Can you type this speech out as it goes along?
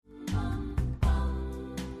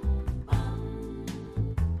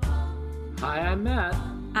Hi, I'm Matt.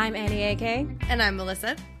 I'm Annie A.K. And I'm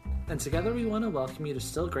Melissa. And together we want to welcome you to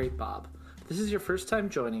Still Great Bob. If this is your first time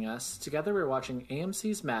joining us, together we're watching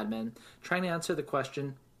AMC's Mad Men, trying to answer the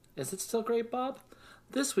question, is it still great, Bob?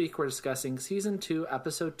 This week we're discussing Season 2,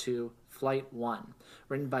 Episode 2, Flight 1,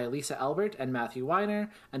 written by Lisa Albert and Matthew Weiner,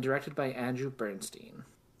 and directed by Andrew Bernstein.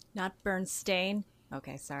 Not Bernstein.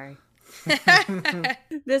 Okay, sorry.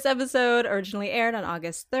 This episode originally aired on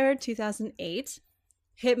August 3rd, 2008.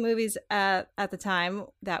 Hit movies at the time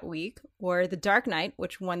that week were The Dark Knight,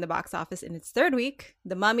 which won the box office in its third week,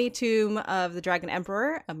 The Mummy, Tomb of the Dragon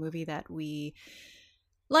Emperor, a movie that we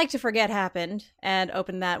like to forget happened, and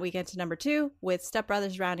opened that weekend to number 2, with Step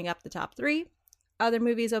Brothers rounding up the top 3. Other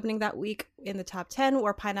movies opening that week in the top 10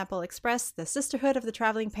 were Pineapple Express, The Sisterhood of the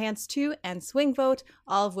Traveling Pants 2, and Swing Vote,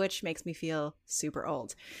 all of which makes me feel super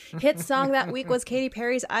old. Hit song that week was Katy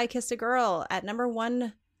Perry's I Kissed a Girl at number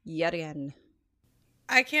 1 yet again.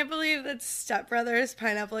 I can't believe that Step Brothers,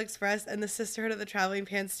 Pineapple Express, and The Sisterhood of the Traveling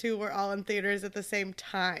Pants 2 were all in theaters at the same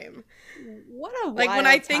time. What a Like, wild when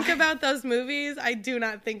I time. think about those movies, I do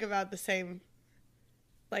not think about the same,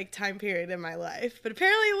 like, time period in my life. But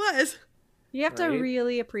apparently it was. You have to Right?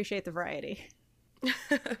 really appreciate the variety.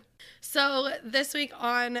 So this week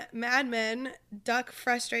on Mad Men, Duck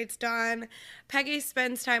frustrates Dawn, Peggy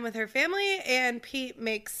spends time with her family, and Pete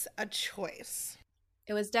makes a choice.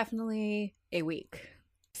 It was definitely a week.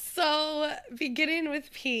 So, beginning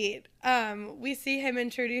with Pete, we see him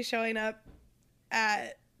and Trudy showing up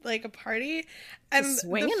at, like, a party. And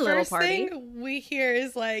swinging the little first party. thing we hear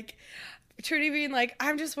is, like, Trudy being like,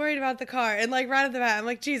 I'm just worried about the car. And, like, right at the bat, I'm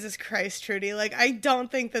like, Jesus Christ, Trudy. Like, I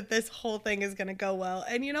don't think that this whole thing is going to go well.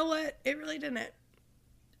 And you know what? It really didn't.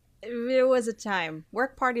 It was a time.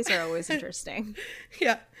 Work parties are always interesting.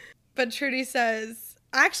 Yeah. But Trudy says...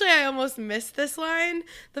 Actually, I almost missed this line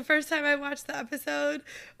the first time I watched the episode,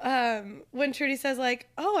 when Trudy says, like,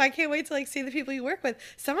 oh, I can't wait to, like, see the people you work with.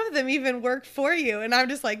 Some of them even work for you. And I'm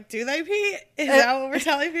just like, do they, Pete? Is that what we're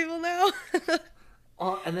telling people now?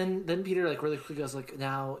 Oh, and then Peter like really quickly goes like,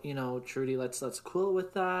 now, you know, Trudy, let's cool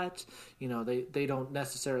with that. You know, they don't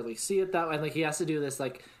necessarily see it that way. And like he has to do this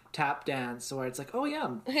like tap dance where it's like, oh yeah,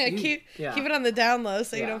 Keep it on the down low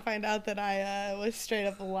so you Yeah. don't find out that I was straight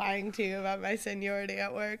up lying to you about my seniority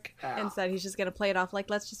at work. Yeah. Instead, he's just going to play it off like,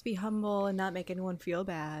 let's just be humble and not make anyone feel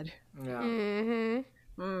bad. Yeah.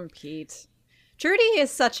 Mm-hmm. Pete. Trudy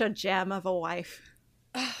is such a gem of a wife.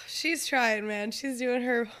 Oh, she's trying, man. She's doing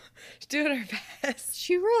her best.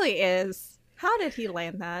 She really is. How did he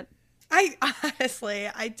land that? I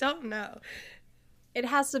don't know. It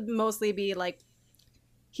has to mostly be like,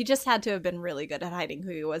 he just had to have been really good at hiding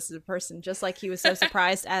who he was as a person, just like he was so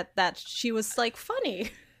surprised at that she was like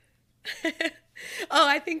funny. Oh,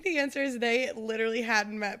 I think the answer is they literally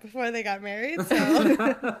hadn't met before they got married.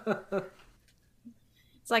 So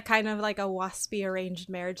It's like kind of like a waspy arranged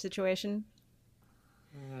marriage situation.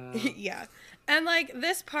 yeah. And like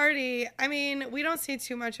this party, I mean, we don't see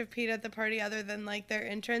too much of Pete at the party other than like their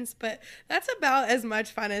entrance, but that's about as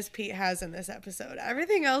much fun as Pete has in this episode.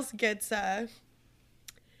 Everything else gets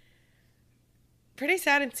pretty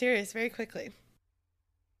sad and serious very quickly.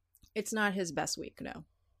 It's not his best week, no.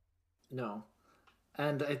 No.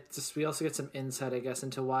 And we also get some insight, I guess,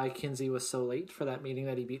 into why Kinsey was so late for that meeting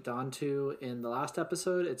that he beat Dawn to in the last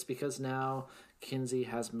episode. It's because now Kinsey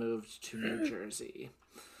has moved to New Jersey.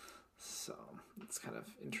 So it's kind of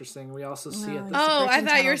interesting. We also see at the... Oh, I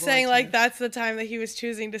thought you were Terrible saying like idea. that's the time that he was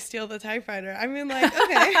choosing to steal the typewriter. I mean, like,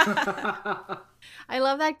 okay. I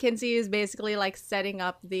love that Kinsey is basically like setting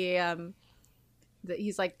up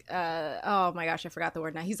he's like oh my gosh, I forgot the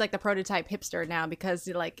word now. He's like the prototype hipster now because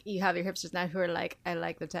like you have your hipsters now who are like, I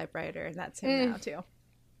like the typewriter, and that's him now too.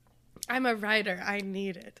 I'm a writer. I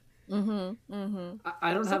need it.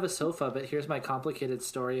 I don't have a sofa, but here's my complicated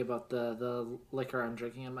story about the liquor I'm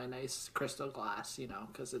drinking in my nice crystal glass, you know,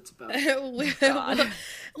 because it's about... Like,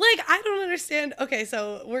 I don't understand. Okay,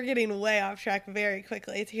 so we're getting way off track very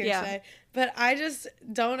quickly here today, but I just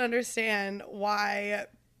don't understand why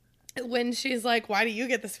when she's like, why do you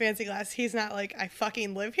get this fancy glass? He's not like, I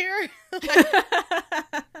fucking live here.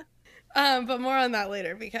 But more on that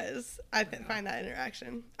later because I find that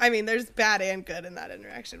interaction. I mean, there's bad and good in that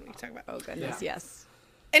interaction we can talk about. Oh goodness, Yeah. yes.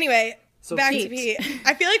 Anyway, So back Pete. to Pete.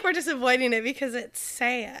 I feel like we're just avoiding it because it's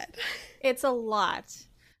sad. It's a lot.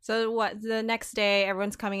 So the next day,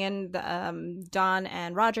 everyone's coming in. Dawn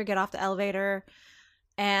and Roger get off the elevator,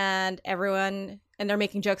 and they're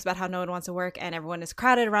making jokes about how no one wants to work, and everyone is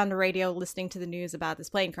crowded around the radio listening to the news about this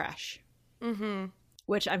plane crash. Mm-hmm.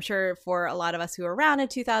 Which I'm sure for a lot of us who were around in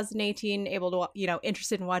 2018, able to,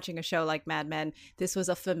 interested in watching a show like Mad Men, this was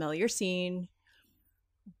a familiar scene.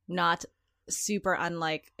 Not super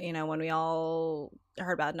unlike, when we all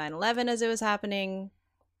heard about 9/11 as it was happening.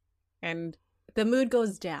 And the mood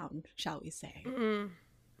goes down, shall we say.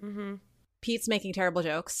 Pete's making terrible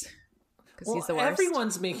jokes because he's the worst.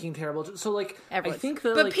 Everyone's making terrible jokes. So, like, Everyone's. I think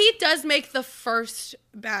that, But Pete does make the first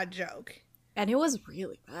bad joke. And it was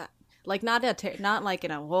really bad. Like, not like in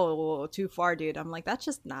a, whoa, too far, dude. I'm like, that's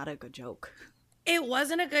just not a good joke. It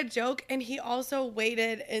wasn't a good joke, and he also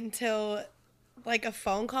waited until, like, a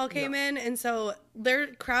phone call came in, and so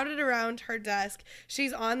they're crowded around her desk.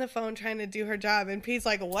 She's on the phone trying to do her job, and Pete's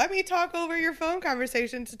like, let me talk over your phone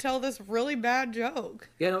conversation to tell this really bad joke.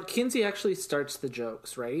 Yeah, no, Kinsey actually starts the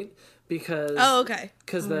jokes, right? Because... Oh, okay.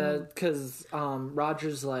 Because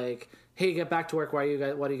Roger's like, hey, get back to work. What are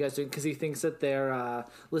you guys doing? Because he thinks that they're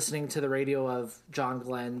listening to the radio of John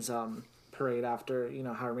Glenn's parade after,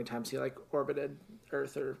 however many times he, like, orbited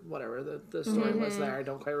Earth or whatever the story was there. I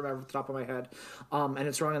don't quite remember off the top of my head. And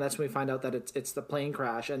it's wrong, and that's when we find out that it's the plane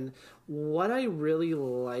crash. And what I really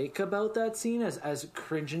like about that scene, as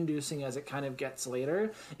cringe-inducing as it kind of gets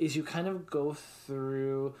later, is you kind of go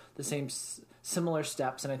through the same similar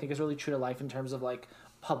steps, and I think it's really true to life in terms of, like,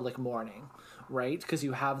 public mourning, right? Because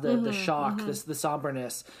you have the shock, the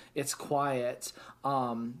somberness, it's quiet,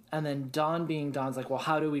 and then Don's like, well,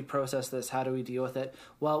 how do we process this? How do we deal with it?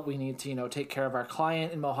 Well, we need to, take care of our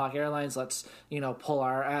client in Mohawk Airlines. Let's, pull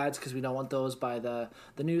our ads because we don't want those by the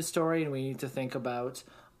news story, and we need to think about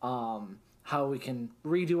how we can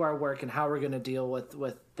redo our work and how we're going to deal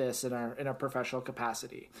with this in our professional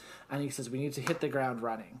capacity. And he says we need to hit the ground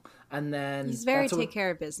running. And then he's very take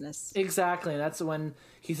care of business. Exactly. And that's when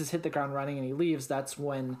he says hit the ground running and he leaves. That's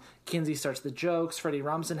when Kinsey starts the jokes. Freddie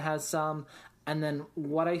Rumsen has some. And then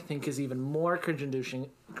what I think is even more cringe-inducing,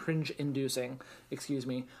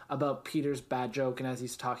 about Peter's bad joke, and as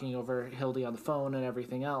he's talking over Hildy on the phone and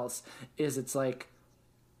everything else, is it's like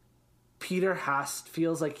Peter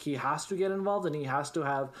feels like he has to get involved and he has to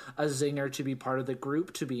have a zinger to be part of the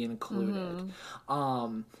group, to be included.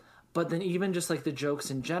 But then even just like the jokes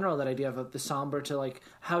in general, that idea of the somber to like,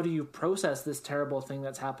 how do you process this terrible thing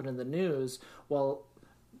that's happened in the news? Well,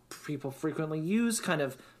 people frequently use kind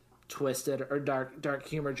of twisted or dark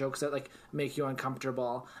humor jokes that like make you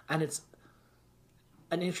uncomfortable. And it's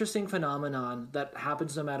an interesting phenomenon that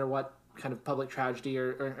happens no matter what kind of public tragedy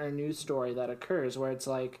or news story that occurs, where it's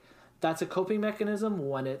like, that's a coping mechanism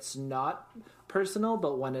when it's not personal,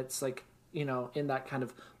 but when it's like, in that kind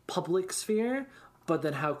of public sphere. But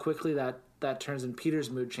then how quickly that turns in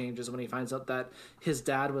Peter's mood changes when he finds out that his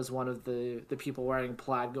dad was one of the people wearing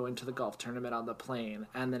plaid going to the golf tournament on the plane.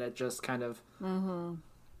 And then it just kind of...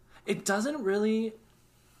 It doesn't really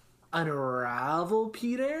unravel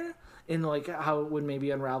Peter in like how it would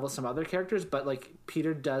maybe unravel some other characters, but like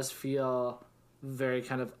Peter does feel very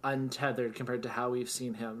kind of untethered compared to how we've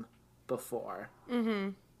seen him before.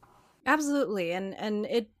 Absolutely. And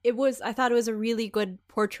it was, I thought it was a really good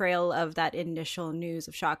portrayal of that initial news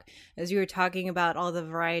of shock. As you were talking about all the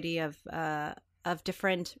variety of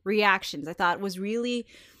different reactions, I thought was really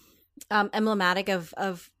emblematic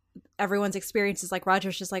of everyone's experiences. Like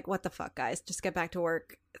Roger's just like, what the fuck, guys, just get back to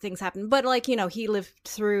work, things happen. But like, he lived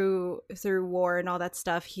through war and all that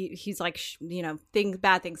stuff. He's like,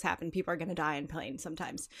 bad things happen, people are gonna die in planes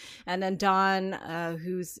sometimes. And then Don,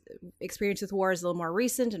 whose experience with war is a little more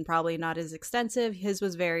recent and probably not as extensive, his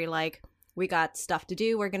was very like, we got stuff to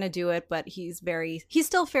do, we're gonna do it. But he's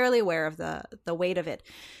still fairly aware of the weight of it.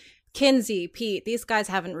 Kinsey, Pete, these guys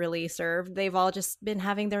haven't really served. They've all just been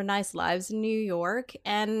having their nice lives in New York,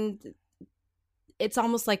 and it's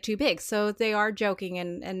almost like too big. So they are joking,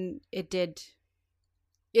 and I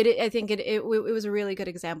think it was a really good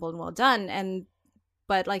example and well done.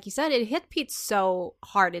 But like you said, it hit Pete so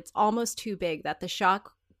hard, it's almost too big, that the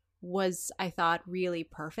shock was, I thought, really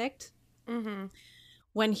perfect.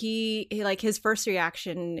 When he like, his first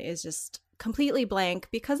reaction is just completely blank,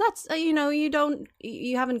 because that's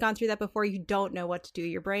you haven't gone through that before. You don't know what to do.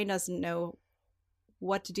 Your brain doesn't know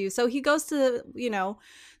what to do. So he goes to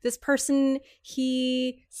this person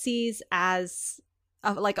he sees as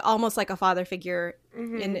almost like a father figure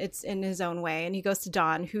in his own way, and he goes to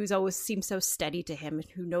Don, who's always seems so steady to him and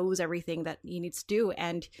who knows everything that he needs to do,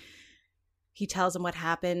 and he tells him what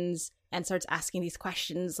happens and starts asking these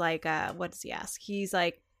questions like, what does he ask?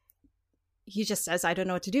 He just says, I don't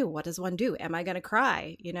know what to do. What does one do? Am I going to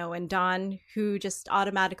cry? And Don, who just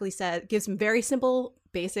automatically gives him very simple,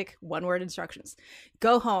 basic one-word instructions.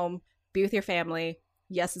 Go home, be with your family.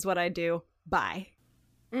 Yes is what I do. Bye.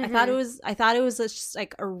 I thought it was just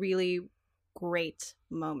like a really great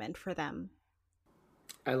moment for them.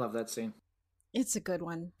 I love that scene. It's a good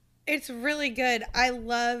one. It's really good. I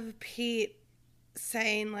love Pete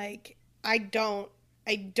saying like, I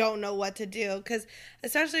don't know what to do, because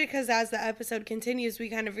especially because as the episode continues, we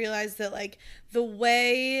kind of realize that like the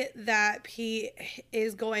way that Pete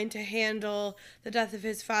is going to handle the death of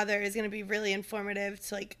his father is going to be really informative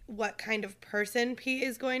to like what kind of person Pete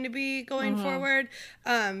is going to be going forward,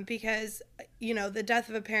 because you know the death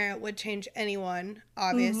of a parent would change anyone,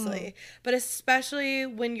 obviously, but especially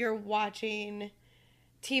when you're watching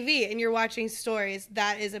TV and you're watching stories,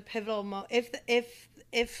 that is a pivotal moment.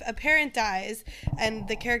 If a parent dies and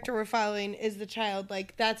the character we're following is the child,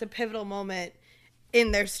 like that's a pivotal moment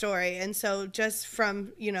in their story. And so just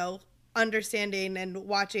from, you know, understanding and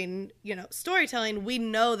watching, you know, storytelling, we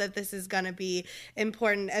know that this is going to be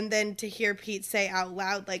important. And then to hear Pete say out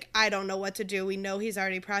loud, like, I don't know what to do. We know he's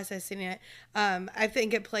already processing it. I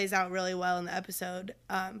think it plays out really well in the episode.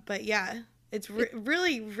 But yeah, it's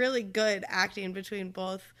really, really good acting between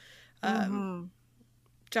both John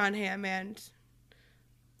Hamm and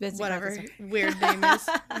Vincent whatever Carthon. weird name is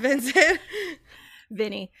Vincent.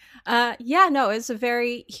 Vinny. Yeah, no, it's a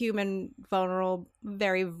very human,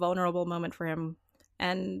 very vulnerable moment for him.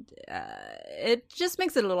 And it just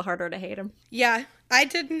makes it a little harder to hate him. Yeah, I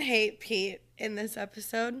didn't hate Pete in this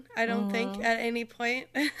episode, I don't think, at any point.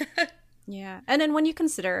 Yeah. And then when you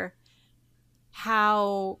consider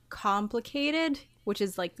how complicated, which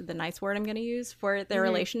is like the nice word I'm going to use for their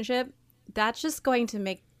relationship, that's just going to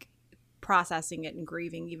make processing it and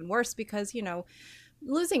grieving even worse, because, you know,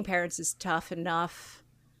 losing parents is tough enough,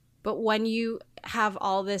 but when you have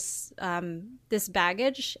all this this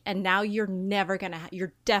baggage, and now you're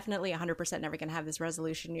definitely 100% never gonna have this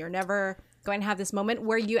resolution, you're never going to have this moment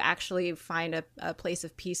where you actually find a place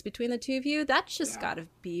of peace between the two of you, that's just gotta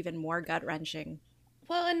be even more gut-wrenching.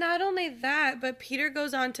 Well, and not only that, but Peter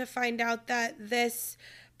goes on to find out that this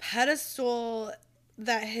pedestal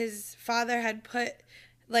that his father had put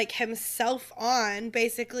like himself on,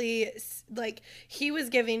 basically, like he was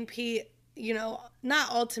giving Pete, you know, not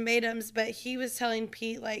ultimatums, but he was telling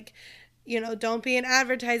Pete, like, you know, don't be in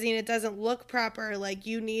advertising, it doesn't look proper, like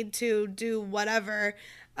you need to do whatever.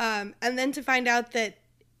 And then to find out that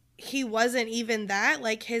he wasn't even that,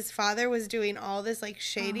 like his father was doing all this like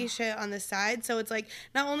shady shit on the side. So it's like,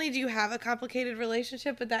 not only do you have a complicated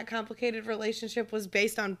relationship, but that complicated relationship was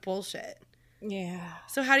based on bullshit. Yeah.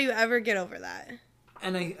 So how do you ever get over that?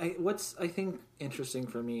 And what's I think interesting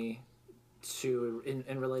for me too,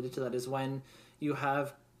 and related to that, is when you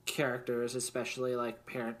have characters, especially like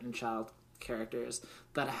parent and child characters,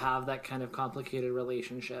 that have that kind of complicated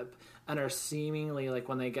relationship and are seemingly like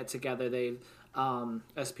when they get together, they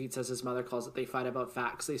as Pete says, his mother calls it, they fight about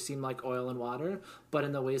facts. They seem like oil and water, but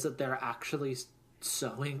in the ways that they're actually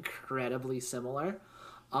so incredibly similar.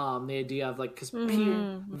 The idea of like, because Pete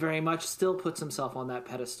very much still puts himself on that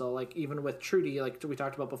pedestal, like even with Trudy, like we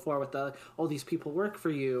talked about before, with the these people work for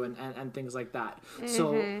you and things like that.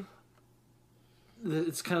 So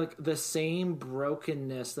it's kind of like the same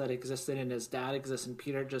brokenness that existed in his dad exists in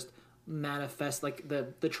Peter, just manifest, like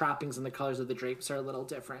the trappings and the colors of the drapes are a little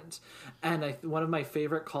different. And one of my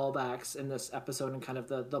favorite callbacks in this episode and kind of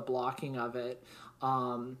the blocking of it,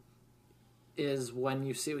 is when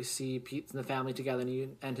we see Pete and the family together,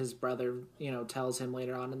 and his brother, you know, tells him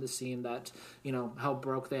later on in the scene that, you know, how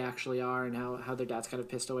broke they actually are and how their dad's kind of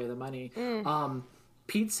pissed away the money.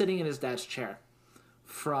 Pete's sitting in his dad's chair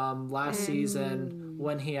from last season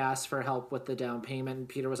when he asked for help with the down payment, and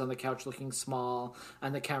Peter was on the couch looking small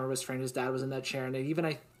and the camera was framed, his dad was in that chair, and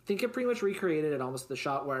I think it pretty much recreated it, almost the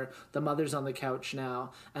shot where the mother's on the couch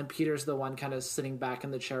now and Peter's the one kind of sitting back in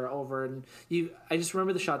the chair over, and I just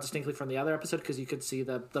remember the shot distinctly from the other episode because you could see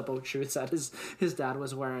the boat shoes that his dad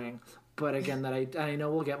was wearing. But again, that I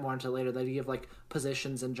know we'll get more into later, the idea of like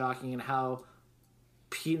positions and jockeying and how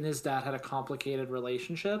Pete and his dad had a complicated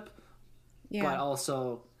relationship, but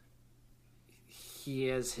also he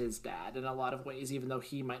is his dad in a lot of ways, even though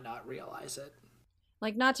he might not realize it.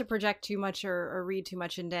 Like, not to project too much or read too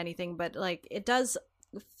much into anything, but like it does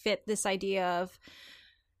fit this idea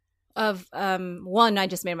of one, I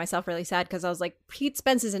just made myself really sad because I was like, Pete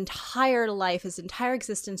spends his entire life, his entire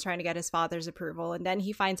existence trying to get his father's approval, and then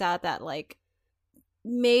he finds out that like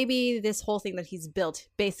maybe this whole thing that he's built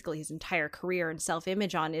basically his entire career and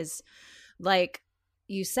self-image on is, like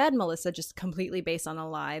you said, Melissa, just completely based on a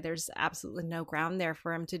lie. There's absolutely no ground there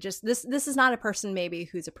for him to just this is not a person maybe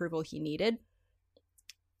whose approval he needed.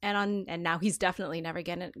 And now he's definitely never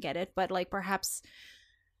gonna get it, but like perhaps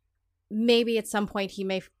maybe at some point he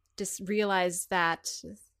may just realize that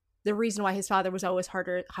the reason why his father was always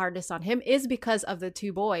hardest on him is because of the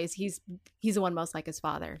two boys. He's the one most like his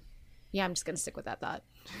father. Yeah, I'm just gonna stick with that thought.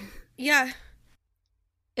 Yeah,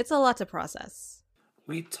 it's a lot to process.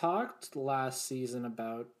 We talked last season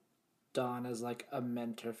about Dawn as like a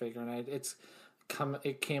mentor figure, and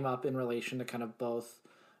it came up in relation to kind of both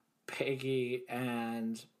Peggy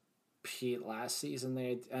and Pete last season.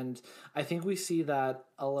 And I think we see that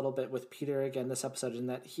a little bit with Peter again this episode, in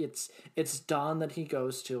that it's Dawn that he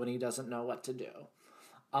goes to when he doesn't know what to do.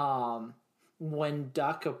 When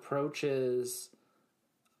Duck approaches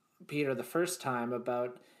Peter the first time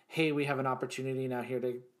about, hey, we have an opportunity now here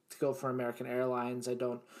to go for American Airlines. I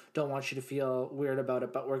don't want you to feel weird about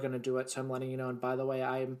it, but we're going to do it. So I'm letting you know. And by the way,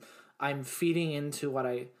 I'm feeding into what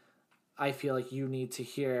I feel like you need to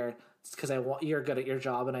hear, because you're good at your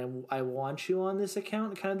job, and I want you on this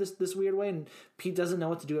account, kind of this weird way. And Pete doesn't know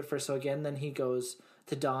what to do at first. So again, then he goes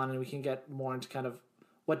to Dawn, and we can get more into kind of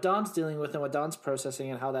what Dawn's dealing with and what Dawn's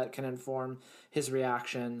processing and how that can inform his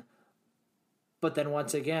reaction. But then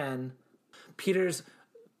once again, Peter's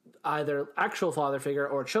either actual father figure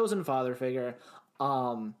or chosen father figure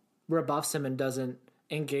rebuffs him and doesn't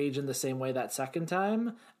engage in the same way that second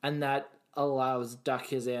time, and that allows Duck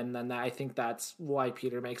his in, and I think that's why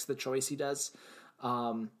Peter makes the choice he does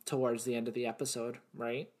towards the end of the episode,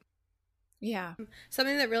 right? Yeah.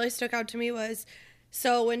 Something that really stuck out to me was,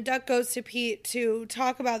 so when Duck goes to Pete to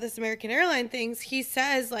talk about this American Airline things, he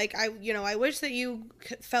says, like, I wish that you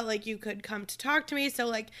felt like you could come to talk to me. So,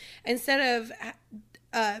 like, instead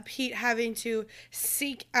of Pete having to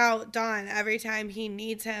seek out Dawn every time he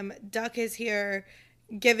needs him, Duck is here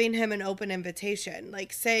giving him an open invitation,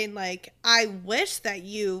 like saying, like, I wish that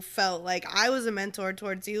you felt like I was a mentor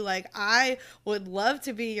towards you. Like, I would love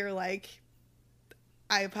to be your, like,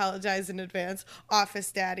 I apologize in advance,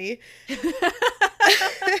 office daddy.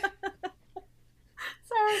 Sorry,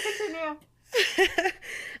 continue.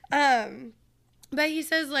 But he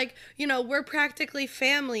says, like, we're practically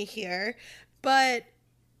family here, but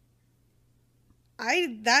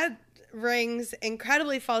that rings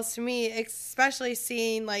incredibly false to me, especially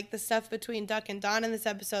seeing, like, the stuff between Duck and Dawn in this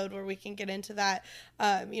episode, where we can get into that,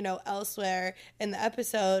 elsewhere in the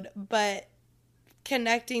episode, but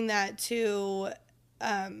connecting that to,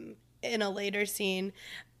 in a later scene,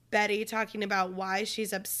 Betty talking about why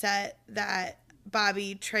she's upset that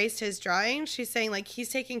Bobby traced his drawing. She's saying, like, he's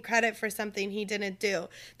taking credit for something he didn't do.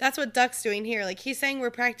 That's what Duck's doing here. Like, he's saying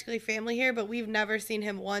we're practically family here, but we've never seen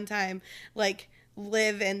him one time, like,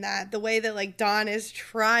 live in that the way that, like, Dawn is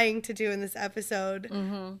trying to do in this episode,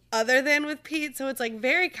 other than with Pete. So it's, like,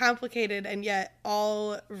 very complicated and yet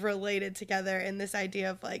all related together in this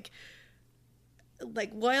idea of, like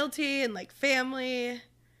loyalty and, like, family.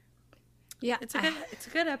 Yeah, it's a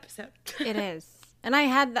good episode. It is. And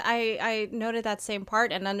I noted that same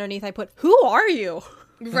part, and underneath I put, who are you?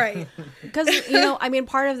 Right. Because, I mean,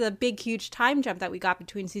 part of the big, huge time jump that we got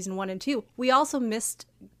between season 1 and 2, we also missed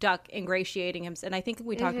Duck ingratiating himself. And I think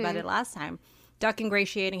we talked about it last time. Duck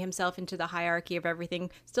ingratiating himself into the hierarchy of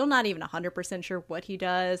everything. Still not even 100% sure what he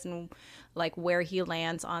does and, like, where he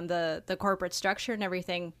lands on the corporate structure and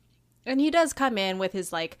everything. And he does come in with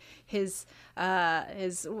his what's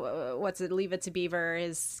it, Leave It to Beaver,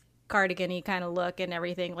 his cardigan-y kind of look and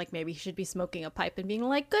everything. Like, maybe he should be smoking a pipe and being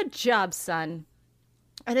like, good job, son.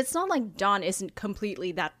 And it's not like Dawn isn't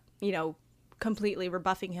completely completely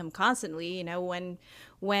rebuffing him constantly.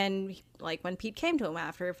 When Pete came to him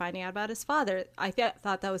after finding out about his father, I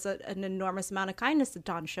thought that was an enormous amount of kindness that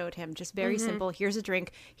Dawn showed him. Just very simple. Here's a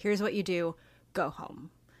drink. Here's what you do. Go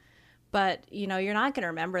home. But, you're not going to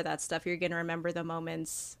remember that stuff. You're going to remember the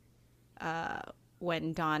moments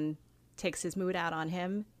when Dawn takes his mood out on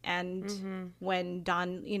him. And when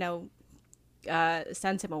Dawn,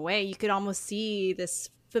 sends him away, you could almost see this,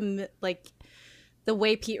 the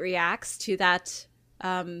way Pete reacts to that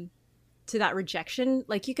rejection.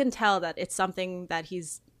 Like, you can tell that it's something that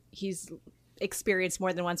he's experienced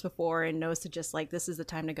more than once before and knows to just, like, this is the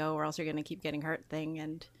time to go or else you're going to keep getting hurt thing.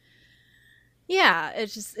 And yeah,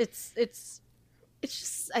 it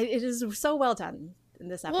is so well done in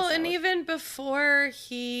this episode. Well, and even before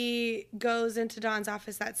he goes into Dawn's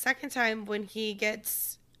office that second time, when he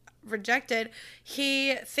gets rejected,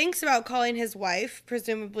 he thinks about calling his wife,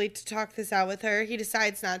 presumably to talk this out with her. He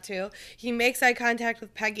decides not to. He makes eye contact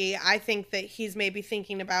with Peggy. I think that he's maybe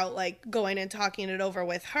thinking about, like, going and talking it over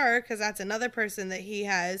with her, because that's another person that he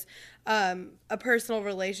has a personal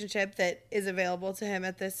relationship that is available to him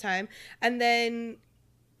at this time. And then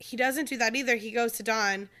he doesn't do that either. He goes to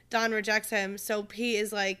Dawn. Dawn rejects him. So Pete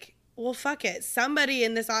is like, well, fuck it. Somebody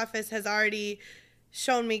in this office has already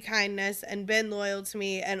shown me kindness and been loyal to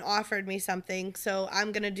me and offered me something, so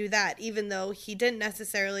I'm going to do that, even though he didn't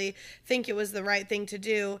necessarily think it was the right thing to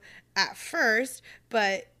do at first.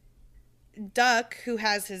 But Duck, who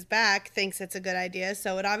has his back, thinks it's a good idea,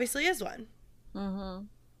 so it obviously is one.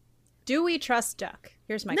 Do we trust Duck?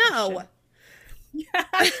 Here's my No. question.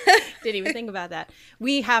 Didn't even think about that.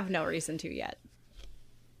 We have no reason to yet.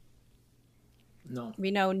 No.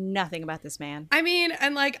 We know nothing about this man. I mean,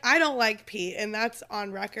 and like, I don't like Pete, and that's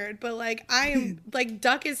on record, but like, I am like,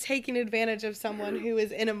 Duck is taking advantage of someone who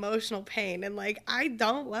is in emotional pain, and like, I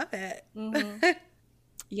don't love it. Mm-hmm.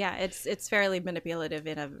 Yeah, it's fairly manipulative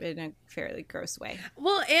in a fairly gross way.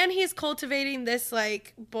 Well, and he's cultivating this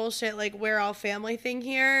like bullshit, like we're all family thing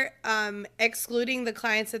here, excluding the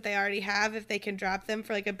clients that they already have if they can drop them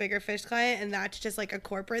for like a bigger fish client, and that's just like a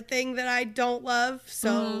corporate thing that I don't love.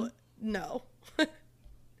 So no.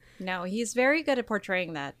 No, he's very good at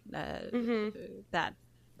portraying that that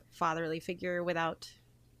fatherly figure without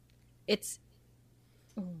it's.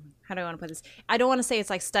 How do I want to put this? I don't want to say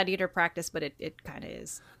it's like studied or practiced, but it kind of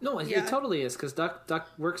is. No, it totally is, because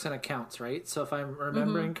Duck works in accounts, right? So if I'm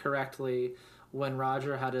remembering correctly, when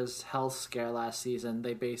Roger had his health scare last season,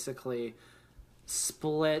 they basically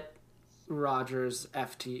split Roger's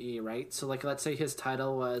FTE, right? So like, let's say his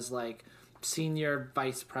title was like senior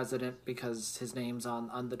vice president because his name's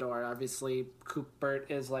on the door. Obviously, Coopbert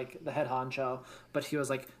is like the head honcho, but he was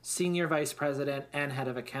like senior vice president and head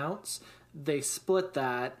of accounts. They split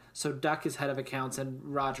that, so Duck is head of accounts and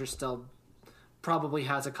Roger still probably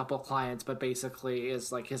has a couple clients, but basically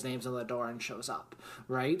is like his name's on the door and shows up,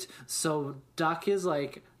 right? So Duck is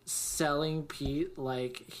like selling Pete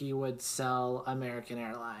like he would sell American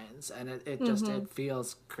Airlines, and it just it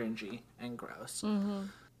feels cringy and gross.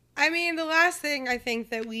 I mean, the last thing I think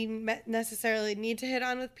that we necessarily need to hit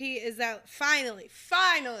on with Pete is that finally,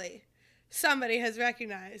 somebody has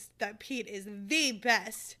recognized that Pete is the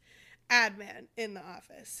best ad man in the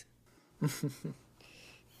office.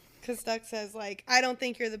 Because Duck says, like, I don't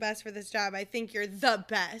think you're the best for this job. I think you're the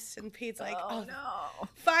best. And Pete's like, oh no.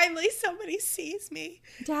 Finally, somebody sees me.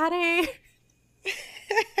 Daddy.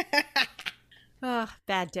 Oh,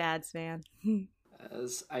 bad dads, man.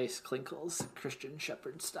 As ice clinkles, Christian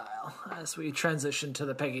Shepherd style, as we transition to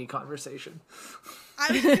the Peggy conversation.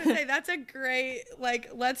 I was going to say, that's a great, like,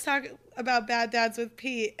 let's talk about bad dads with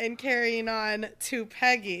Pete and carrying on to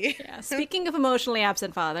Peggy. Yeah, speaking of emotionally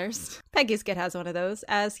absent fathers, Peggy's kid has one of those,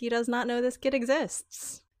 as he does not know this kid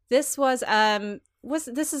exists. This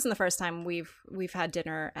this isn't the first time we've had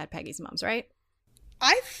dinner at Peggy's mom's, right?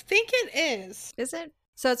 I think it is. Is it?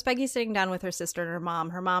 So it's Peggy sitting down with her sister and her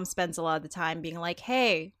mom. Her mom spends a lot of the time being like,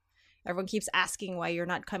 hey, everyone keeps asking why you're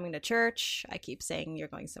not coming to church. I keep saying you're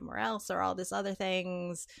going somewhere else or all this other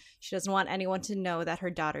things. She doesn't want anyone to know that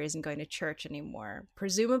her daughter isn't going to church anymore.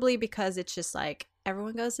 Presumably because it's just like,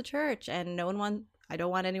 everyone goes to church and I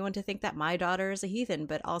don't want anyone to think that my daughter is a heathen,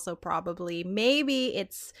 but also probably maybe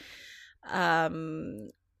it's,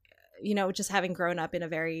 just having grown up in a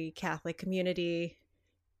very Catholic community.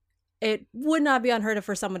 It would not be unheard of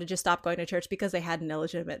for someone to just stop going to church because they had an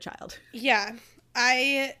illegitimate child. Yeah,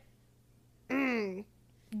 I don't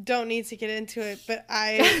need to get into it, but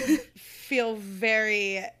I feel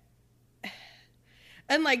very,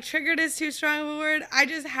 and like triggered is too strong of a word. I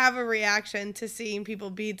just have a reaction to seeing people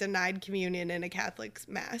be denied communion in a Catholic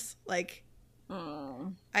mass. Like,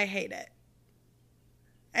 I hate it.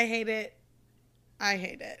 I hate it. I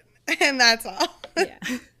hate it. And that's all. Yeah.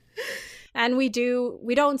 And we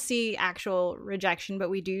don't see actual rejection, but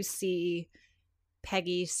we do see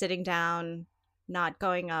Peggy sitting down, not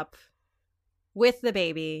going up with the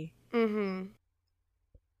baby,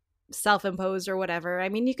 self-imposed or whatever. I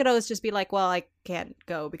mean, you could always just be like, well, I can't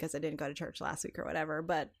go because I didn't go to church last week or whatever.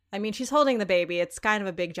 But I mean, she's holding the baby. It's kind of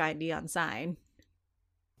a big giant neon sign.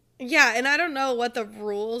 Yeah, and I don't know what the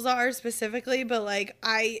rules are specifically, but like,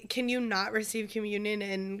 can you not receive communion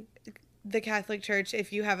in the Catholic Church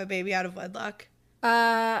if you have a baby out of wedlock?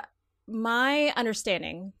 My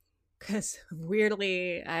understanding, because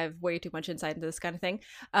weirdly I have way too much insight into this kind of thing,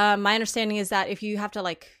 my understanding is that if you have to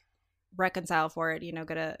like reconcile for it,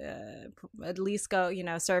 go to at least go,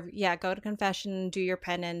 go to confession, do your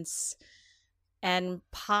penance, and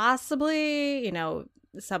possibly,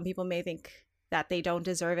 some people may think that they don't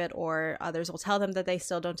deserve it, or others will tell them that they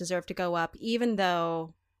still don't deserve to go up, even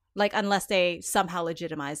though, like, unless they somehow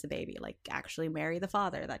legitimize the baby, like actually marry the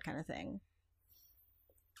father, that kind of thing.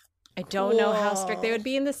 I don't know how strict they would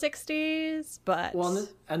be in the 60s, but... Well,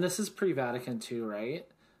 and this is pre-Vatican II, right?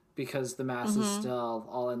 Because the Mass is still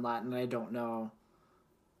all in Latin. I don't know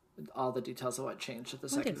all the details of what changed at the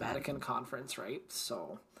Second Vatican Conference, right?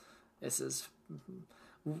 So this is...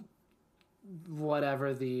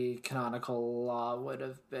 whatever the canonical law would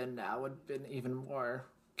have been now would have been even more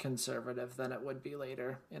conservative than it would be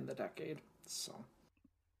later in the decade. So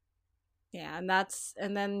Yeah,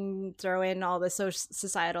 and then throw in all the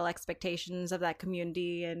societal expectations of that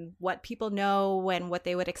community and what people know and what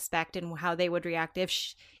they would expect and how they would react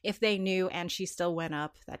if they knew and she still went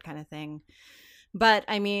up, that kind of thing. But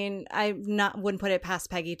I mean, wouldn't put it past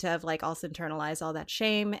Peggy to have like also internalize all that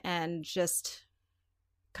shame and just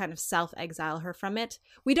kind of self-exile her from it.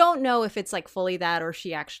 We don't know if it's like fully that or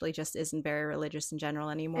she actually just isn't very religious in general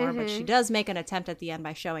anymore, but she does make an attempt at the end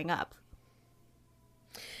by showing up.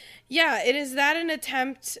 Yeah, it is that an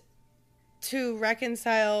attempt to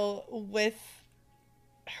reconcile with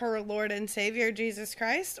her Lord and Savior, Jesus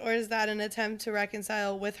Christ, or is that an attempt to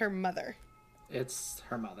reconcile with her mother? It's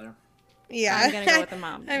her mother. Yeah. I'm going to go with the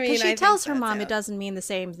mom. I mean, she tells her mom it doesn't mean the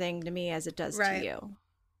same thing to me as it does to you.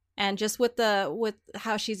 And just with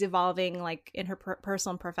how she's evolving, like in her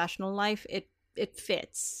personal and professional life, it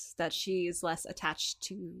fits that she's less attached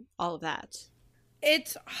to all of that.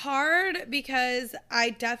 It's hard because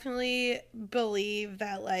I definitely believe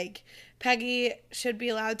that, like, Peggy should be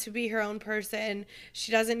allowed to be her own person.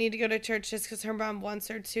 She doesn't need to go to church just because her mom wants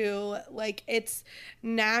her to. Like, it's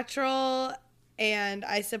natural, and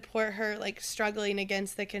I support her, like, struggling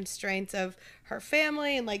against the constraints of her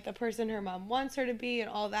family and, like, the person her mom wants her to be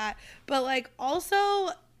and all that. But, like,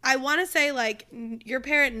 also, I want to say, like, your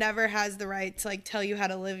parent never has the right to, like, tell you how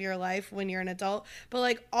to live your life when you're an adult. But,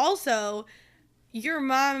 like, also, your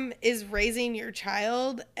mom is raising your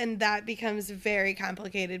child, and that becomes very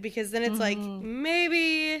complicated because then it's like,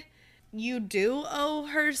 maybe you do owe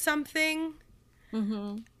her something.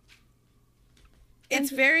 It's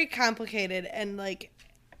very complicated, and like,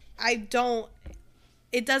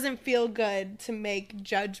 it doesn't feel good to make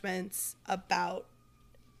judgments about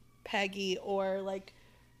Peggy or like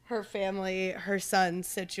her family, her son's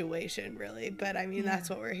situation, really. But I mean, that's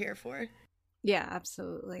what we're here for. Yeah,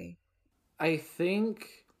 absolutely. I think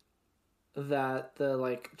that the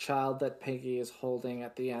like child that Peggy is holding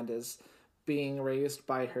at the end is being raised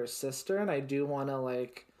by her sister, and I do want to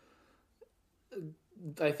like,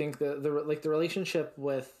 I think the relationship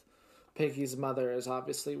with Peggy's mother is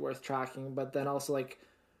obviously worth tracking, but then also like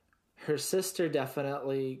her sister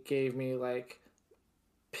definitely gave me like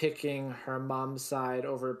picking her mom's side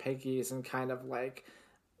over Peggy's and kind of like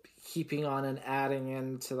keeping on and adding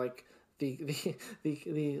into like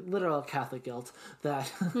the literal Catholic guilt that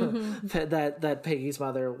that Peggy's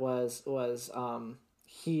mother was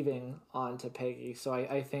heaving onto Peggy. So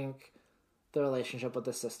I think the relationship with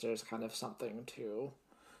the sister is kind of something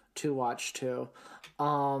to watch too.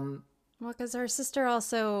 Well, because her sister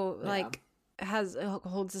also like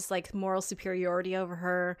holds this like moral superiority over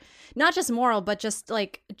her, not just moral but just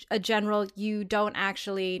like a general, you don't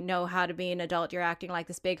actually know how to be an adult, you're acting like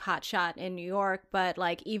this big hot shot in New York, but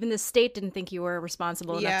like even the state didn't think you were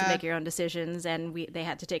responsible enough to make your own decisions, and they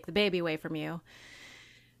had to take the baby away from you.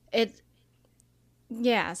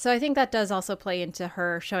 So I think that does also play into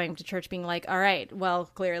her showing up to church being like, all right, well,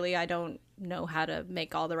 clearly I don't know how to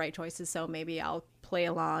make all the right choices, so maybe I'll play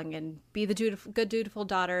along and be the good dutiful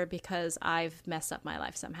daughter because I've messed up my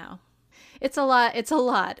life somehow. It's a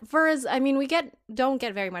lot. Whereas, I mean, don't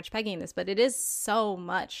get very much Peggy in this, but it is so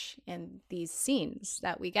much in these scenes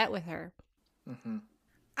that we get with her.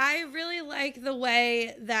 I really like the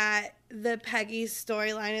way that the Peggy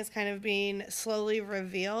storyline is kind of being slowly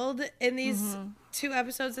revealed in these 2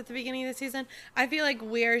 episodes at the beginning of the season. I feel like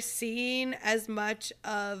we're seeing as much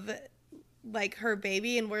of like her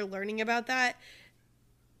baby, and we're learning about that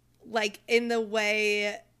like in the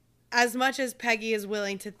way as much as Peggy is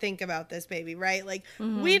willing to think about this baby, right? Like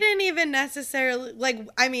we didn't even necessarily like,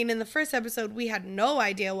 I mean, in the first episode we had no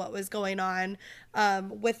idea what was going on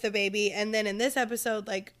with the baby, and then in this episode,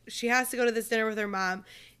 like, she has to go to this dinner with her mom.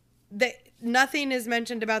 Nothing is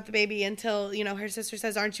mentioned about the baby until, you know, her sister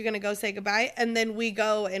says, aren't you going to go say goodbye? And then we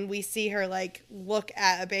go and we see her like look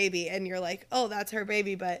at a baby, and you're like, oh, that's her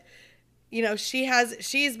baby. But you know,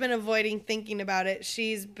 she's been avoiding thinking about it.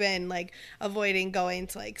 She's been like avoiding going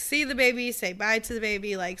to like see the baby, say bye to the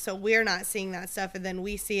baby. Like, so we're not seeing that stuff. And then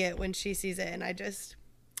we see it when she sees it. And I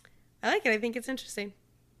like it. I think it's interesting.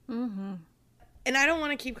 And I don't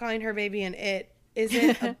want to keep calling her baby an it. Is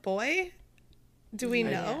it a boy? Do we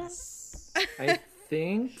know? Yes. I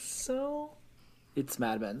think so. It's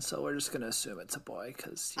Mad Men, so we're just going to assume it's a boy.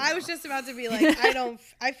 Cause, I was just about to be like,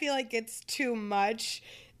 I feel like it's too much.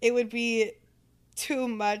 It would be too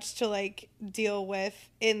much to like deal with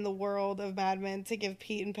in the world of Mad Men to give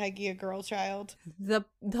Pete and Peggy a girl child. The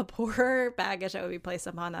poor baggage that would be placed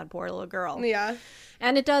upon that poor little girl. Yeah.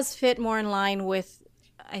 And it does fit more in line with,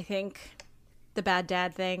 I think, the bad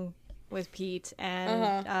dad thing with Pete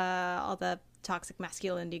and all the toxic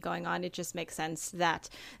masculinity going on. It just makes sense that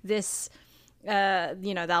this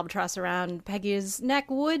the albatross around Peggy's neck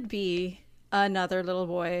would be another little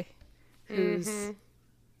boy who's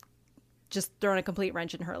just thrown a complete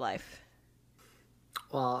wrench in her life.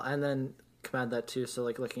 Well, and then command that too. So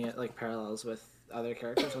like looking at like parallels with other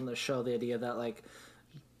characters on the show, the idea that like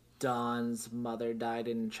Dawn's mother died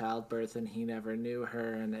in childbirth and he never knew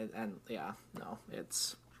her,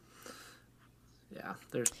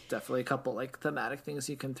 there's definitely a couple like thematic things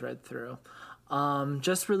you can thread through.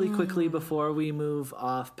 Just really quickly before we move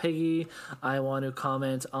off Peggy, I want to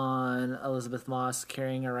comment on Elizabeth Moss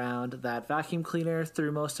carrying around that vacuum cleaner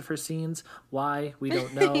through most of her scenes. Why? We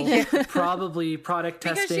don't know. Probably product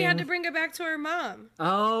testing. Because she had to bring it back to her mom.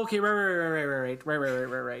 Oh, okay, right.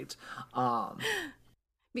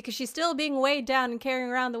 Because she's still being weighed down and carrying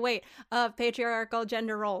around the weight of patriarchal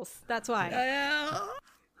gender roles. That's why.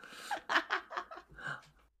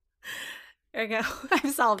 There you go.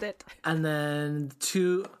 I've solved it. And then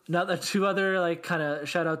two other like kind of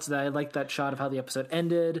shout outs that I like that shot of how the episode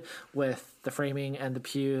ended with the framing and the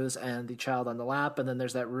pews and the child on the lap. And then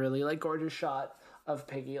there's that really like gorgeous shot of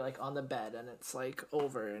Peggy like on the bed and it's like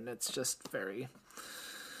over and it's just very,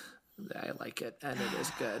 I like it and it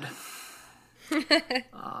is good.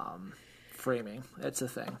 Framing, it's a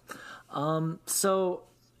thing. So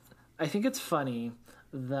I think it's funny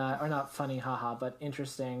that, or not funny, haha, but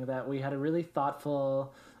interesting that we had a really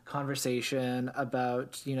thoughtful conversation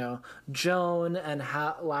about, Joan and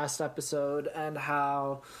how last episode and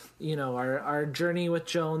how, our journey with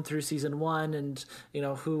Joan through season 1 and,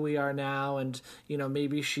 who we are now and,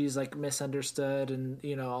 maybe she's like misunderstood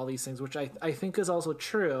and, all these things, which I think is also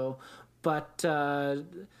true. But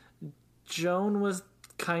Joan was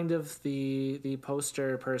kind of the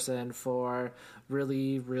poster person for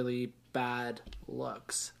really, really bad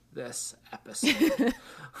looks this episode.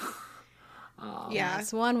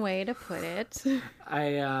 That's one way to put it.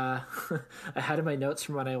 I had in my notes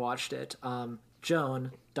from when I watched it,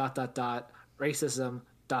 Joan ... racism ...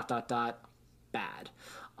 bad.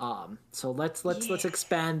 So let's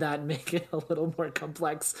expand that and make it a little more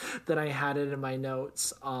complex than I had it in my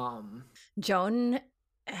notes. Joan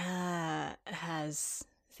has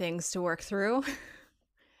things to work through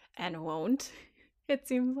and won't, it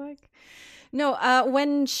seems like. No,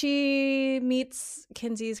 when she meets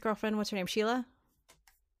Kinsey's girlfriend, what's her name? Sheila?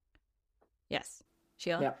 Yes.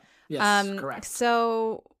 Sheila? Yeah. Yes, correct.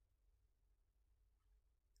 So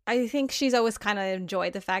I think she's always kind of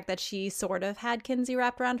enjoyed the fact that she sort of had Kinsey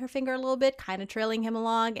wrapped around her finger a little bit, kind of trailing him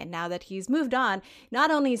along. And now that he's moved on,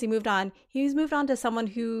 not only has he moved on to someone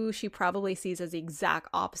who she probably sees as the exact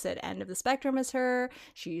opposite end of the spectrum as her.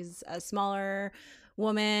 She's a smaller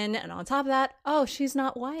woman. And on top of that, she's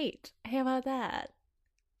not white. How about that?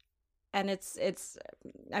 And it's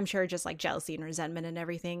I'm sure just like jealousy and resentment and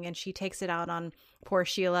everything. And she takes it out on poor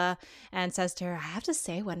Sheila and says to her, I have to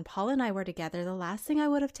say, when Paul and I were together, the last thing I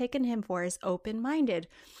would have taken him for is open-minded.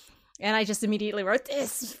 And I just immediately wrote,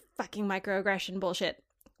 this fucking microaggression bullshit.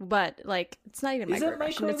 But like, it's not even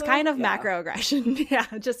microaggression. It's kind of macroaggression. Yeah,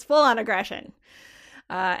 just full on aggression.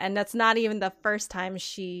 And that's not even the first time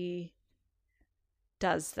she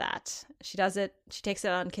does that. She does it. She takes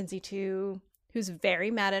it on Kinsey too, who's very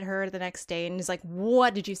mad at her the next day and is like,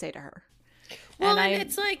 what did you say to her? Well, and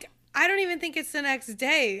it's like, I don't even think it's the next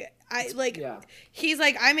day. He's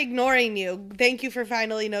like, I'm ignoring you. Thank you for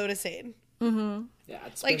finally noticing. Mm-hmm. Yeah,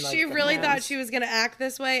 it's like she really thought she was going to act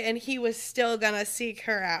this way and he was still going to seek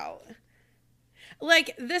her out.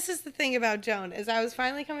 Like, this is the thing about Joan, is I was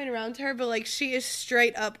finally coming around to her, but like, she is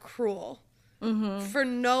straight up cruel for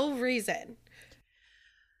no reason.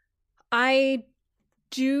 I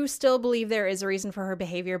do still believe there is a reason for her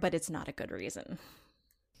behavior, but it's not a good reason.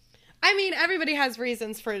 I mean, everybody has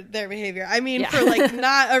reasons for their behavior. I mean, for like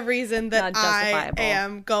not a reason that I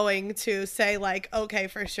am going to say like, okay,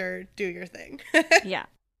 for sure, do your thing. Yeah.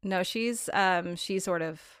 No, she's sort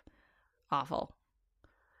of awful.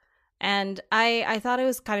 And I thought it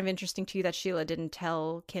was kind of interesting too that Sheila didn't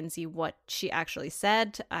tell Kinsey what she actually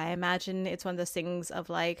said. I imagine it's one of those things of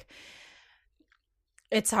like,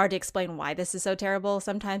 it's hard to explain why this is so terrible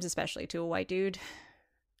sometimes, especially to a white dude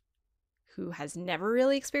who has never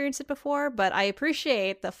really experienced it before. But I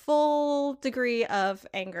appreciate the full degree of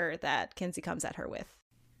anger that Kinsey comes at her with.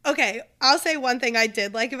 Okay, I'll say one thing I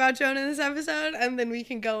did like about Joan in this episode, and then we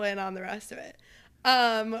can go in on the rest of it.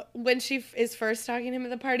 When she is first talking to him at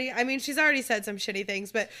the party, I mean, she's already said some shitty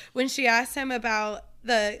things, but when she asked him about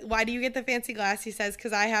why do you get the fancy glass, he says,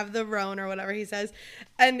 'cause I have the Rhone or whatever he says.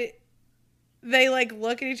 And they like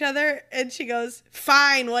look at each other and she goes,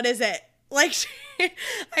 fine, what is it? Like,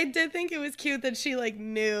 I did think it was cute that she, like,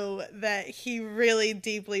 knew that he really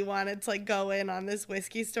deeply wanted to, like, go in on this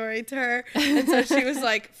whiskey story to her. And so she was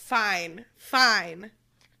like, fine,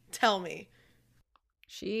 tell me.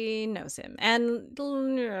 She knows him. And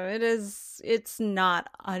it's not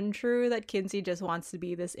untrue that Kinsey just wants to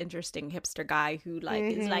be this interesting hipster guy who, like,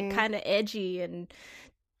 is, like, kind of edgy and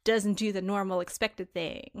doesn't do the normal expected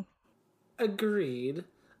thing. Agreed.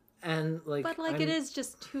 And, like... But, like, it is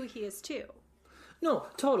just who he is, too. No,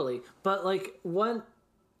 totally. But, like, what...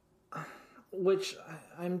 Which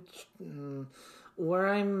where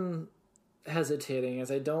I'm hesitating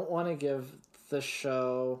is I don't want to give the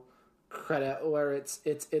show credit where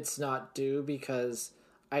it's not due, because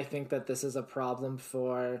I think that this is a problem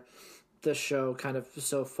for the show kind of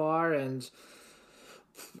so far, and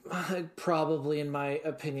probably, in my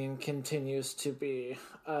opinion, continues to be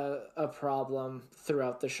a problem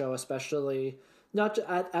throughout the show, especially not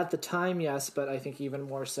at the time, yes, but I think even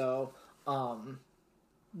more so over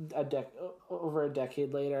a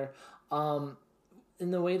decade later,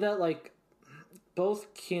 in the way that, like,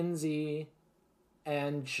 both Kinsey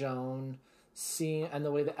and Joan see, and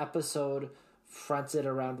the way the episode fronts it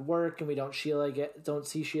around work, and we don't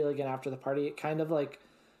see Sheila again after the party, it kind of, like,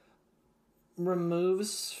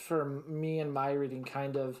 removes, for me and my reading,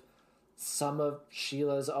 kind of some of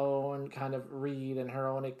Sheila's own kind of read and her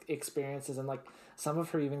own experiences, and, like, some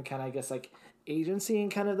of her even kind of, I guess, like, agency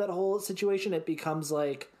in kind of that whole situation. It becomes,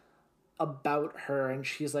 like, about her, and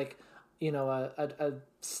she's, like, you know, a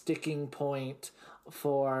sticking point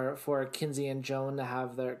for Kinsey and Joan to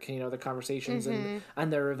have their, you know, the conversations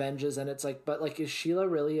and their revenges. And it's like, but, like, is Sheila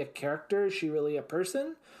really a character? Is she really a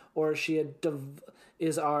person? Or is she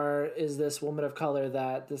is this woman of color,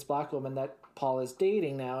 that this black woman that Paul is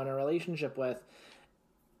dating now in a relationship with,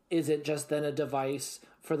 is it just then a device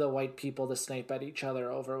for the white people to snipe at each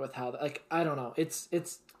other over with how, like, I don't know.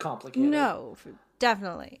 It's complicated. No,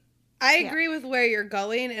 definitely. I agree with where you're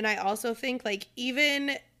going, and I also think, like,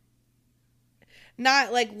 even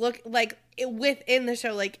not, like, look, like, within the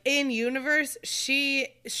show, like, in universe, she's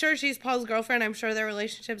Paul's girlfriend. I'm sure their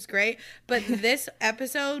relationship's great, but this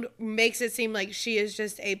episode makes it seem like she is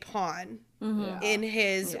just a pawn in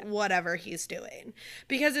his whatever he's doing.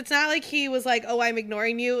 Because it's not like he was like, oh, I'm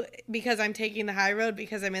ignoring you because I'm taking the high road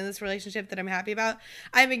because I'm in this relationship that I'm happy about.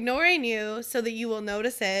 I'm ignoring you so that you will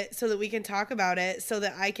notice it, so that we can talk about it, so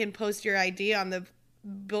that I can post your ID on the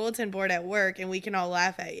bulletin board at work and we can all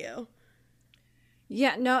laugh at you.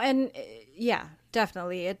 Yeah, no, and yeah,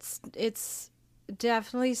 definitely. It's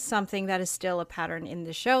definitely something that is still a pattern in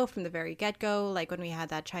the show from the very get-go. Like when we had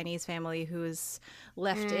that Chinese family who was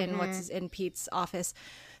left in Pete's office,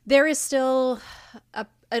 there is still an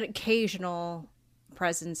occasional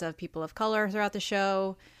presence of people of color throughout the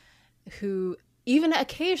show who even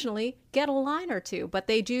occasionally get a line or two, but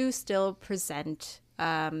they do still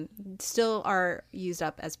still are used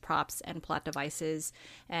up as props and plot devices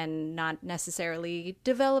and not necessarily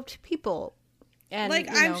developed people. And, like,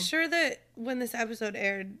 I'm sure that when this episode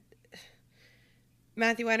aired,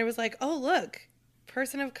 Matthew Weiner was like, oh, look,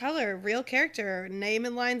 person of color, real character, name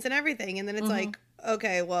and lines and everything. And then it's like,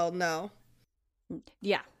 okay, well, no.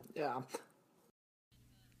 Yeah. Yeah.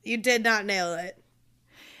 You did not nail it.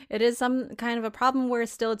 It is some kind of a problem where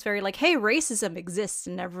still it's very like, hey, racism exists,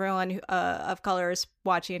 and everyone of color is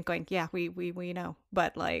watching and going, yeah, we know.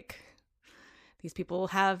 But, like, these people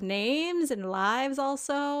have names and lives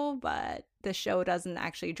also, but the show doesn't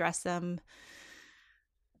actually address them.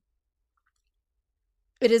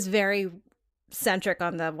 It is very centric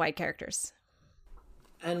on the white characters.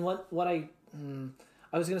 And what I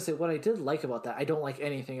was going to say, what I did like about that, I don't like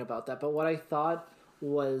anything about that, but what I thought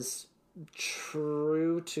was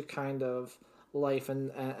true to kind of life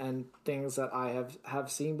and things that I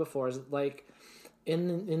have seen before is, like,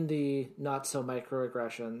 in the not so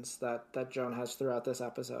microaggressions that Joan has throughout this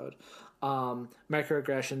episode,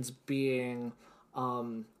 microaggressions being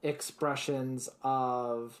expressions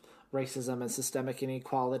of racism and systemic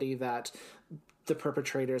inequality that the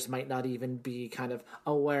perpetrators might not even be kind of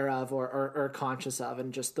aware of or conscious of,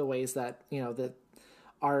 and just the ways that, you know, that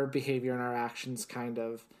our behavior and our actions kind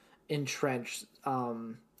of entrench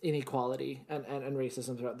inequality and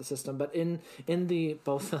racism throughout the system. But in the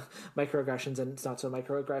both microaggressions and not so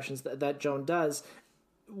microaggressions that Joan does,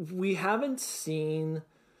 we haven't seen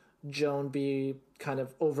Joan be kind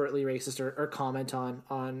of overtly racist or comment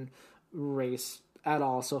on race at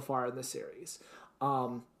all so far in the series.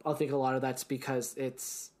 I think a lot of that's because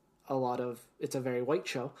it's a very white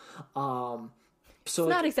show. So it's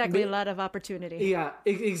not exactly a lot of opportunity. Yeah,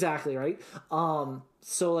 exactly, right?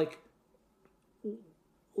 So, like,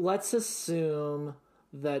 let's assume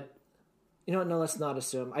that You know what? No, let's not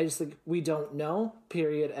assume. I just think we don't know,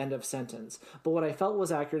 period, end of sentence. But what I felt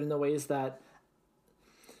was accurate in the ways that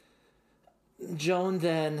Joan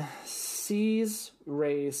then sees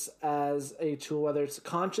race as a tool, whether it's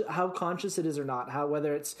conscious, how conscious it is or not, how,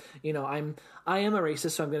 whether it's, I am a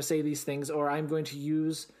racist, so I'm going to say these things, or I'm going to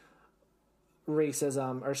use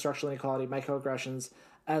racism or structural inequality, microaggressions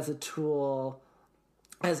as a tool,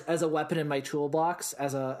 as a weapon in my toolbox,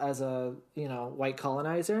 as a white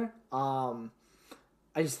colonizer. I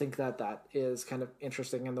just think that is kind of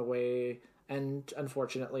interesting in the way, and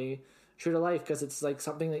unfortunately true to life, because it's like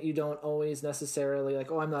something that you don't always necessarily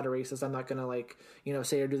like, oh, I'm not a racist, I'm not gonna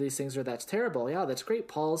say or do these things, or that's terrible. Yeah, that's great.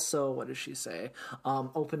 Paul's so, what does she say?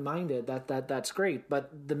 Open-minded. That's great.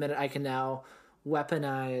 But the minute I can now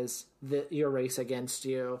weaponize your race against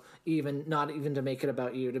you, even not even to make it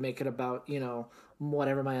about you, to make it about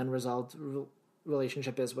whatever my unresolved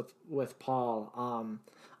relationship is with Paul,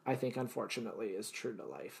 I think unfortunately is true to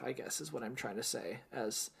life, I guess, is what I'm trying to say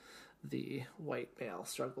as the white male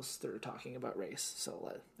struggles through talking about race.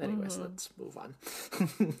 So let's move on.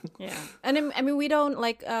 Yeah. And I mean, we don't,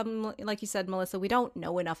 like you said, Melissa, we don't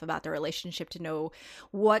know enough about their relationship to know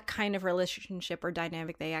what kind of relationship or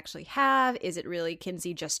dynamic they actually have. Is it really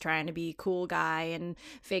Kinsey just trying to be a cool guy and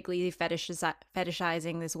fakely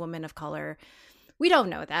fetishizing this woman of color? We don't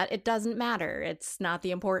know that. It doesn't matter. It's not the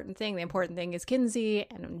important thing. The important thing is Kinsey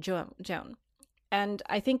and Joan. And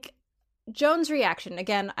I think Joan's reaction,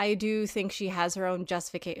 again, I do think she has her own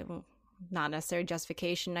justification, not necessarily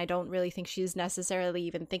justification. I don't really think she's necessarily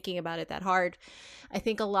even thinking about it that hard. I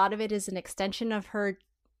think a lot of it is an extension of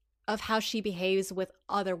how she behaves with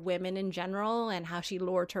other women in general and how she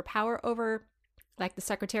lords her power over, like, the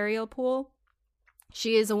secretarial pool.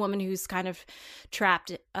 She is a woman who's kind of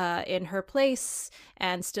trapped in her place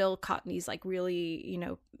and still caught in these, like, really,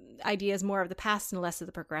 ideas more of the past and less of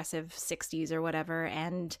the progressive 60s or whatever,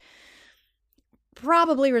 and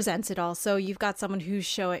probably resents it all. So you've got someone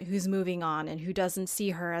who's moving on and who doesn't see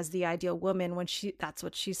her as the ideal woman when that's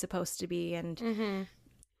what she's supposed to be. And,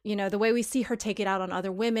 the way we see her take it out on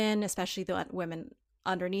other women, especially the women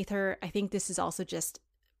underneath her, I think this is also just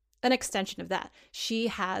an extension of that. She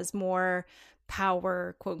has more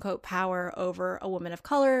power, quote unquote, power over a woman of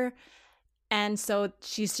color. And so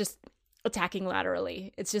she's just attacking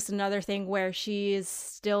laterally. It's just another thing where she is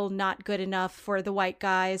still not good enough for the white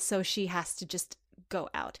guys, so she has to just go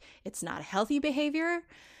out. It's not a healthy behavior.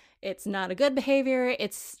 It's not a good behavior.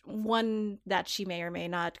 It's one that she may or may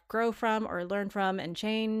not grow from or learn from and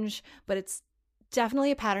change, but it's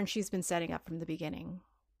definitely a pattern she's been setting up from the beginning.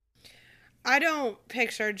 I don't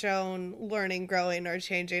picture Joan learning, growing, or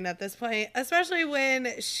changing at this point, especially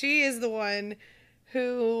when she is the one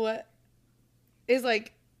who is,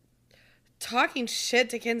 like, talking shit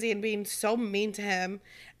to Kinsey and being so mean to him,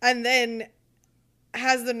 and then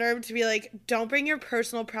has the nerve to be like, don't bring your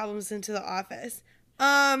personal problems into the office.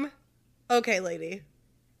 Okay, lady.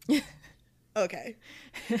 Okay.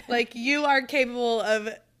 Like, you are capable of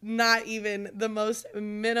not even the most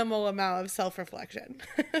minimal amount of self-reflection.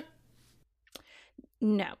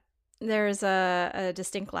 No. There's a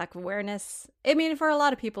distinct lack of awareness. I mean, for a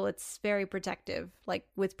lot of people, it's very protective. Like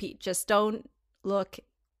with Pete, just don't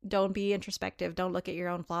be introspective. Don't look at your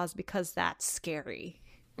own flaws because that's scary.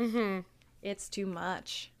 Mm-hmm. It's too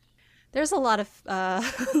much. There's a lot of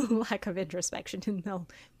lack of introspection in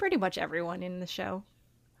pretty much everyone in the show.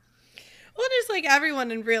 Well, there's like everyone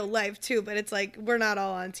in real life too, but it's like we're not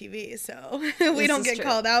all on TV, so we don't get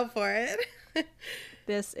called out for it.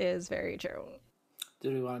 This is very true.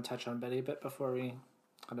 Do we want to touch on Betty a bit before we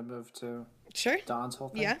kind of move to Dawn's whole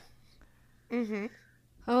thing? Yeah. Mm-hmm.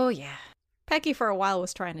 Oh, yeah. Becky for a while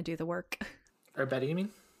was trying to do the work. Or Betty, you mean?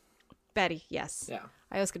 Betty, yes. Yeah.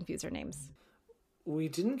 I always confuse her names. We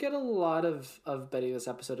didn't get a lot of Betty this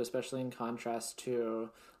episode, especially in contrast to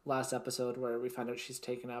last episode where we find out she's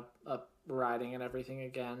taken up riding and everything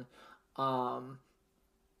again. But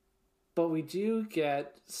we do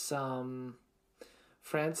get some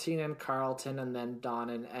Francine and Carlton and then Dawn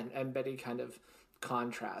and Betty kind of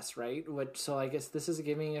contrast, right? So I guess this is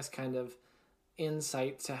giving us kind of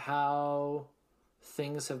insight to how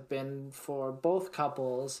things have been for both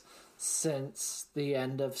couples since the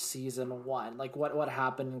end of season 1. Like what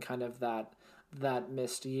happened in kind of that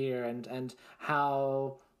missed year and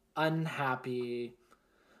how unhappy,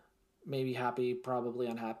 maybe happy, probably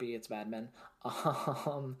unhappy, it's Mad Men,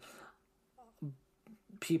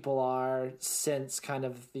 people are since kind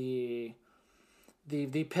of the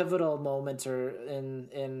pivotal moments are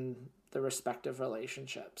in the respective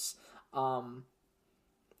relationships.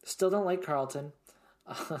 Still don't like Carlton.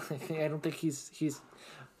 I don't think he's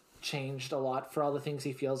changed a lot for all the things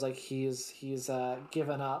he feels like he's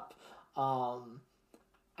given up.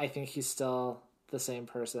 I think he's still the same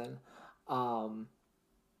person. And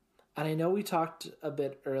I know we talked a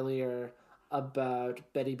bit earlier about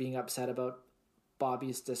Betty being upset about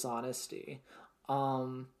Bobby's dishonesty.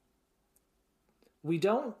 We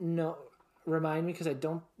don't know. Remind me, because I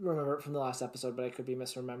don't remember it from the last episode, but I could be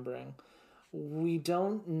misremembering. We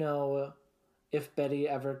don't know if Betty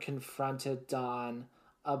ever confronted Dawn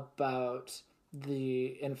about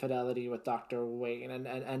the infidelity with Dr. Wayne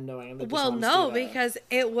and knowing the Well, dishonesty no, there. because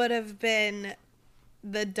it would have been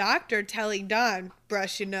the doctor telling Dawn,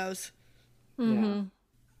 brush your nose. Yeah.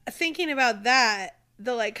 Thinking about that,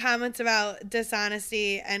 the like comments about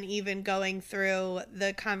dishonesty and even going through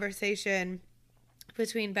the conversation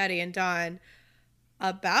between Betty and Dawn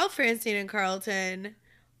about Francine and Carlton,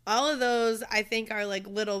 all of those I think are like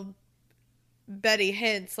little Betty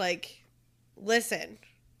hints like, listen,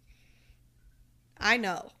 I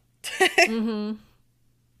know.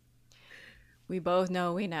 We both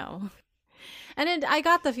know we know. And I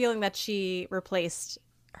got the feeling that she replaced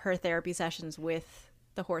her therapy sessions with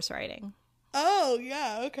the horse riding. Oh,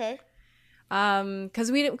 yeah, okay.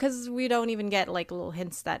 Because we don't even get like little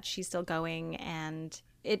hints that she's still going, and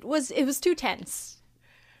it was too tense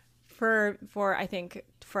for I think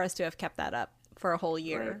for us to have kept that up for a whole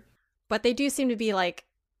year. Right. But they do seem to be like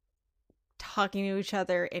talking to each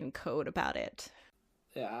other in code about it.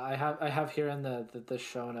 Yeah, I have here in the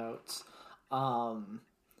show notes.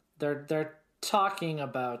 They're talking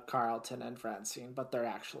about Carlton and Francine, but they're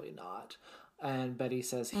actually not. And Betty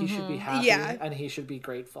says he should be happy and he should be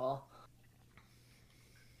grateful.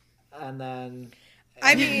 And then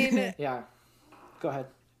I mean, yeah. Go ahead.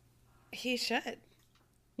 he should.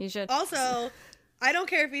 You should Also, I don't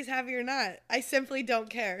care if he's happy or not. I simply don't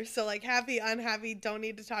care. So, like, happy, unhappy, don't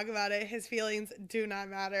need to talk about it. His feelings do not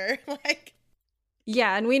matter. Like,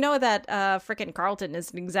 Yeah, and we know that frickin' Carlton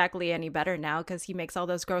isn't exactly any better now because he makes all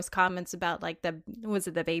those gross comments about like the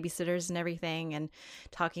babysitters and everything, and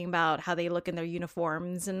talking about how they look in their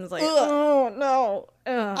uniforms, and it's like, oh no.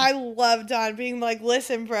 Ugh. I love Dawn being like,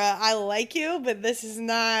 listen, bruh, I like you, but this is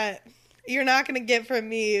not, you're not going to get from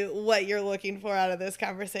me what you're looking for out of this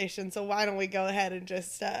conversation. So why don't we go ahead and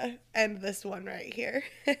just end this one right here?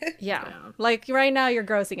 Yeah, like right now you're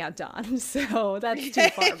grossing out Dawn, so that's too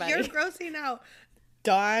far, buddy. You're grossing out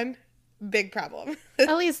Dawn. Big problem.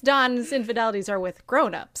 At least Dawn's infidelities are with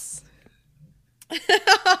grown-ups.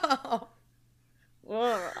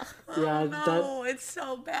 Yeah, no, it's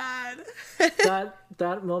so bad.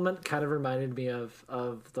 that moment kind of reminded me of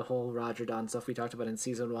the whole Roger Dawn stuff we talked about in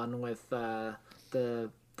season 1 with the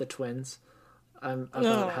twins.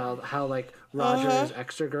 About how like Roger is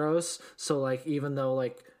extra gross. So like even though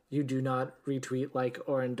like you do not retweet like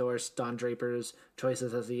or endorse Don Draper's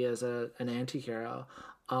choices as he is an anti-hero,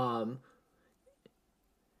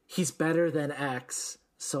 he's better than X.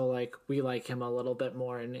 So like we like him a little bit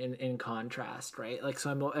more in contrast, right? Like,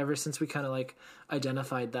 so I'm ever since we kind of like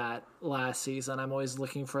identified that last season, I'm always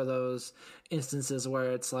looking for those instances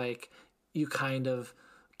where it's like you kind of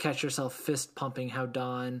catch yourself fist pumping how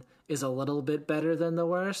Don is a little bit better than the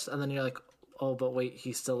worst, and then you're like, oh, but wait,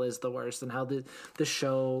 he still is the worst, and how the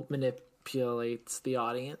show manipulates the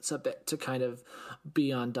audience a bit to kind of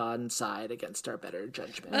be on Don's side against our better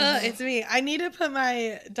judgment. It's me. I need to put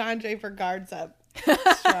my Don Draper guards up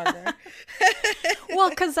stronger. Well,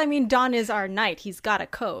 because I mean, Don is our knight. He's got a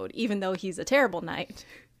code, even though he's a terrible knight.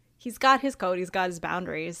 He's got his code. He's got his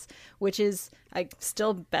boundaries, which is like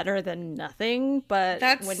still better than nothing. But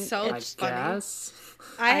That's when so I funny. guess.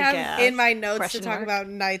 I have guess. in my notes Question to talk mark. about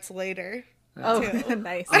knights later. Oh, too.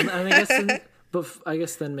 nice. And I guess then, I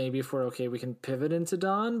guess then maybe if we're okay, we can pivot into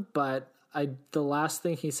Don. But the last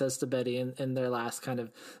thing he says to Betty in their last kind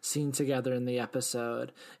of scene together in the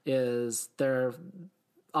episode is they're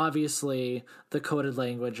obviously the coded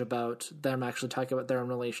language about them actually talking about their own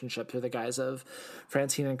relationship through the guise of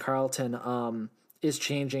Francine and Carlton is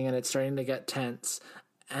changing, and it's starting to get tense.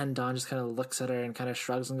 And Don just kind of looks at her and kind of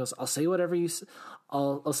shrugs and goes, I'll say whatever you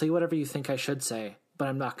think I should say, but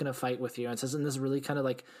I'm not going to fight with you. And says in this really kind of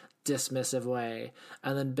like dismissive way.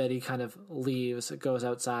 And then Betty kind of leaves, goes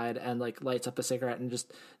outside and like lights up a cigarette and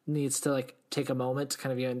just needs to like take a moment to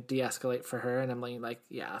kind of even de-escalate for her. And I'm like,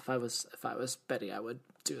 yeah, if I was Betty, I would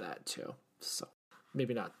do that too. So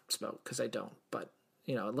maybe not smoke, because I don't, but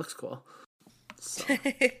you know, it looks cool.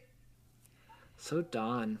 So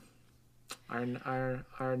Don,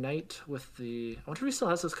 our knight with the, I wonder if he still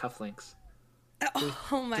has those cufflinks.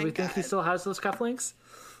 Oh my god. Do we think he still has those cufflinks?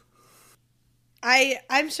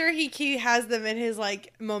 I'm sure he has them in his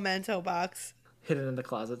like memento box. Hidden in the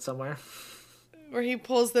closet somewhere. where he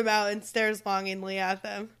pulls them out and stares longingly at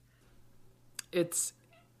them. It's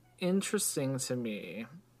interesting to me,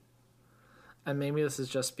 and maybe this is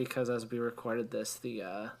just because as we recorded this,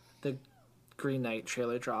 the Green Knight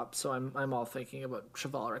trailer dropped, so I'm all thinking about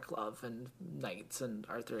chivalric love and knights and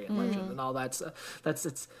Arthurian legend and all that stuff. That's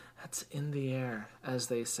in the air, as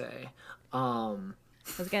they say. I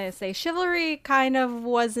was gonna say chivalry kind of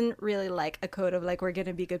wasn't really like a code of like we're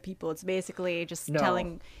gonna be good people. It's basically just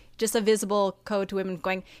telling, just a visible code to women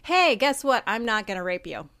going, "Hey, guess what? I'm not gonna rape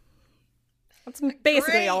you." That's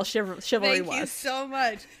basically all chivalry Thank was. Thank you so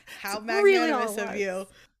much. How magnanimous of you.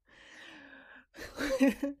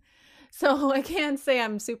 So I can't say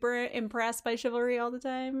I'm super impressed by chivalry all the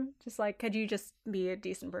time. Just like, could you just be a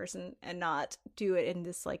decent person and not do it in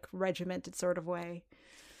this like regimented sort of way?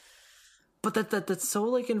 But that so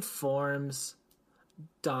like informs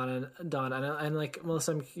Dawn and like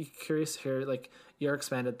Melissa, I'm curious to hear like your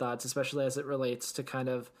expanded thoughts, especially as it relates to kind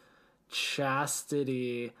of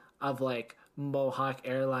chastity of like Mohawk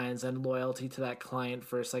Airlines and loyalty to that client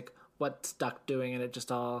versus like what's Duck doing, and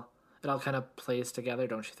it all kind of plays together,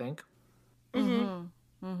 don't you think?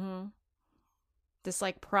 This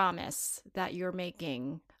like promise that you're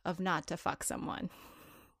making of not to fuck someone.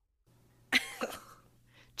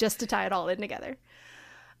 Just to tie it all in together.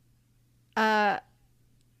 Like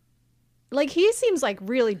he seems like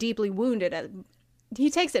really deeply wounded. He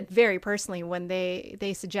takes it very personally when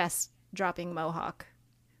they suggest dropping Mohawk,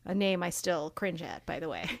 a name I still cringe at, by the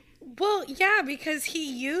way. Well, yeah, because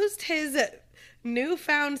he used his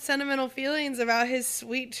newfound sentimental feelings about his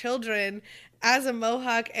sweet children as a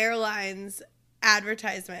Mohawk Airlines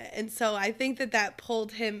advertisement, and so I think that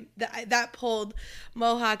pulled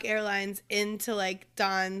Mohawk Airlines into like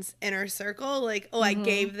Dawn's inner circle, like, oh, I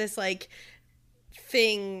gave this like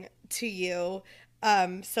thing to you,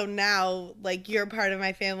 so now like you're part of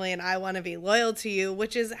my family and I want to be loyal to you,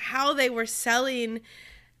 which is how they were selling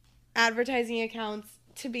advertising accounts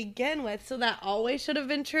to begin with. So that always should have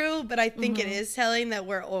been true, but I think it is telling that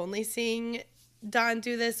we're only seeing Dawn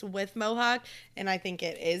do this with Mohawk, and I think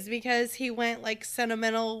it is because he went like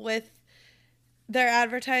sentimental with their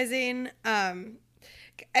advertising, and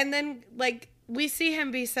then like we see him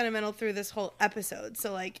be sentimental through this whole episode.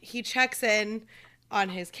 So like he checks in on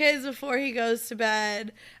his kids before he goes to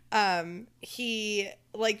bed. He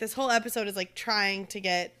like this whole episode is like trying to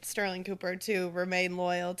get Sterling Cooper to remain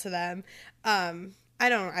loyal to them. I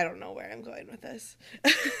don't know where I'm going with this.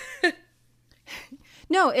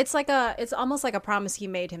 No, it's almost like a promise he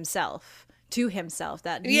made himself to himself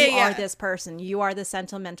that you are this person, you are the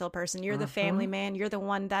sentimental person, you're the family man, you're the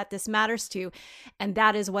one that this matters to, and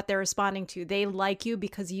that is what they're responding to. They like you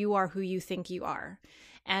because you are who you think you are.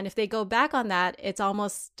 And if they go back on that, it's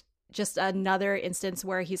almost just another instance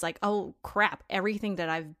where he's like, oh crap, everything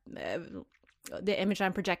that the image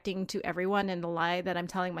I'm projecting to everyone and the lie that I'm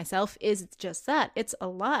telling myself is just that. It's a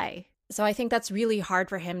lie. So I think that's really hard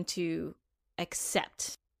for him to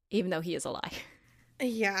accept, even though he is a lie.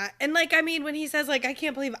 Yeah. And like, I mean, when he says like, I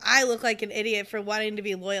can't believe I look like an idiot for wanting to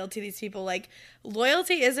be loyal to these people, like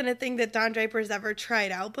loyalty isn't a thing that Don Draper's ever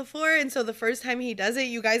tried out before. And so the first time he does it,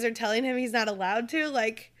 you guys are telling him he's not allowed to.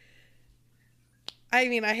 Like, I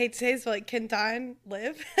mean, I hate to say this, but like, can Don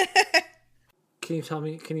live? Can you tell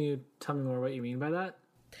me more what you mean by that?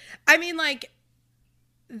 I mean, like,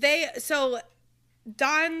 so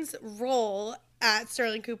Don's role at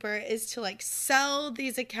Sterling Cooper is to like sell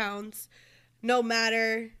these accounts no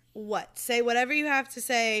matter what. Say whatever you have to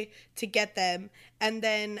say to get them. And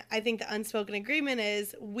then I think the unspoken agreement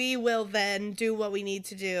is we will then do what we need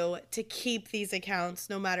to do to keep these accounts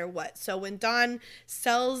no matter what. So when Don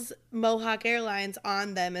sells Mohawk Airlines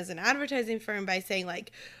on them as an advertising firm by saying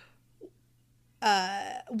like,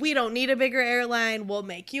 we don't need a bigger airline, we'll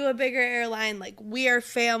make you a bigger airline, like we are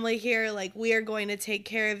family here, like we are going to take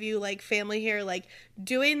care of you like family here, like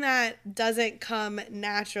doing that doesn't come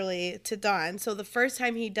naturally to Don. So the first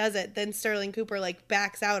time he does it, then Sterling Cooper like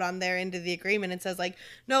backs out on their end of the agreement and says like,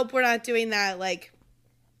 nope, we're not doing that, like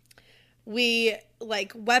we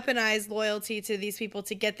like weaponize loyalty to these people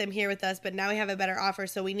to get them here with us, but now we have a better offer,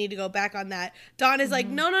 so we need to go back on that. Dawn is like,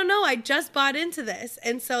 no, I just bought into this.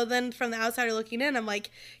 And so then from the outsider looking in, I'm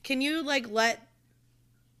like, can you like let,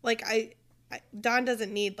 like Dawn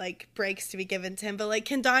doesn't need like breaks to be given to him, but like,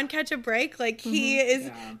 can Dawn catch a break? Like he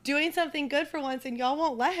is doing something good for once and y'all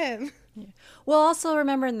won't let him. Yeah. Well, also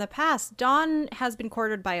remember in the past, Dawn has been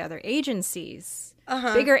courted by other agencies,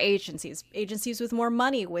 bigger agencies with more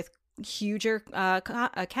money, with huger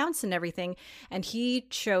accounts and everything, and he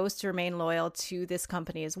chose to remain loyal to this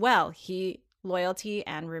company as well. Loyalty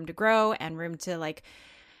and room to grow and room to like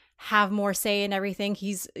have more say in everything.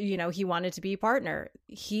 He's, he wanted to be a partner.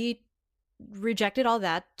 He rejected all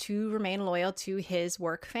that to remain loyal to his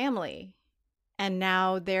work family. And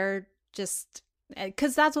now they're just,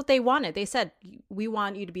 because that's what they wanted. They said, we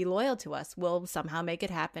want you to be loyal to us. We'll somehow make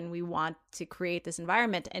it happen. We want to create this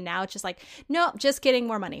environment. And now it's just like, nope, just getting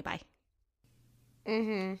more money. Bye.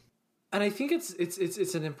 Mm-hmm. And I think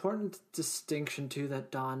it's an important distinction too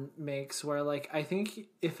that Don makes, where like I think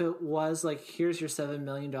if it was like, here's your $7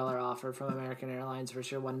 million offer from American Airlines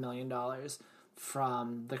versus your $1 million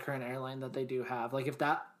from the current airline that they do have, like if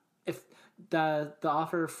the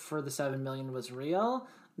offer for the $7 million was real,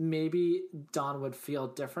 maybe Don would feel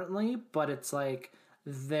differently. But it's like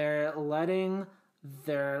they're letting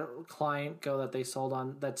their client go that they sold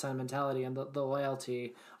on that sentimentality and the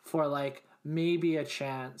loyalty for like maybe a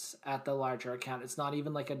chance at the larger account. It's not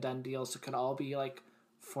even like a done deal, so it could all be like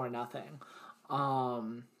for nothing.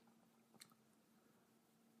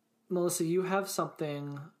 Melissa, you have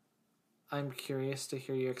something I'm curious to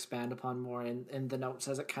hear you expand upon more in the notes,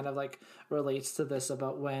 as it kind of like relates to this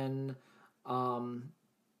about when Don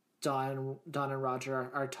and Roger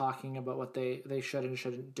are talking about what they should and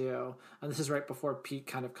shouldn't do. And this is right before Pete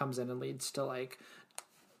kind of comes in and leads to like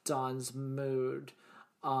Don's mood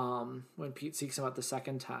when Pete seeks him out the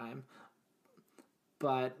second time.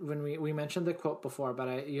 But when we mentioned the quote before,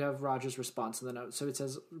 but you have Roger's response in the notes. So it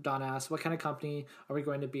says, Don asks, what kind of company are we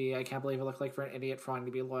going to be? I can't believe I look like for an idiot for wanting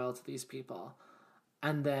to be loyal to these people.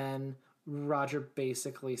 And then Roger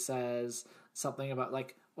basically says something about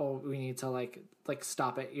like, oh, we need to like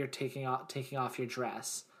stop it. You're taking off your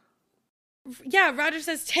dress. Yeah, Roger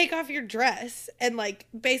says, take off your dress, and like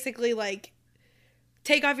basically like,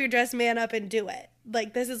 take off your dress, man up, and do it.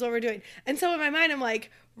 Like, this is what we're doing. And so in my mind, I'm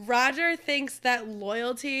like, Roger thinks that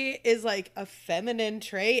loyalty is like a feminine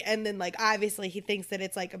trait, and then like obviously he thinks that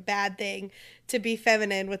it's like a bad thing to be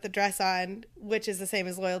feminine with the dress on, which is the same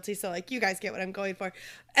as loyalty. So like, you guys get what I'm going for.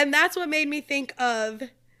 And that's what made me think of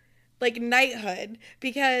like knighthood,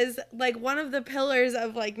 because like one of the pillars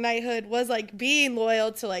of like knighthood was like being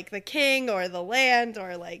loyal to like the king or the land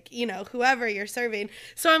or like, you know, whoever you're serving.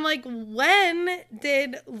 So I'm like, when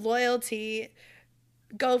did loyalty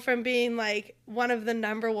go from being like one of the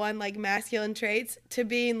number one like masculine traits to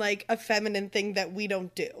being like a feminine thing that we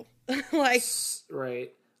don't do? Like,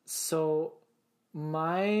 right. So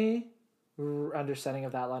my understanding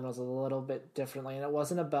of that line was a little bit differently, and it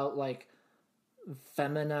wasn't about like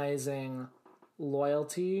feminizing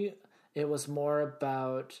loyalty. It was more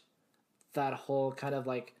about that whole kind of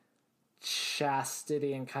like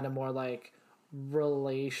chastity and kind of more like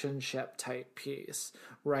relationship type piece,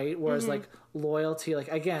 right? Whereas like loyalty, like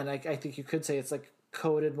again, I think you could say it's like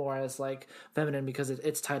coded more as like feminine because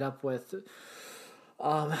it's tied up with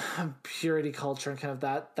purity culture and kind of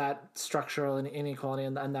that structural inequality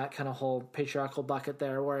and that kind of whole patriarchal bucket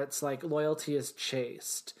there, where it's like loyalty is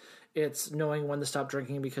chaste. It's knowing when to stop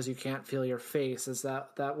drinking because you can't feel your face, as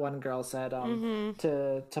that one girl said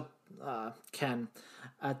to Ken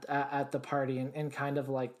at the party, and kind of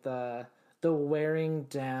like the wearing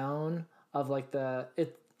down of like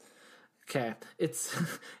it's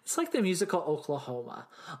like the musical Oklahoma.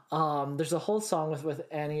 There's a whole song with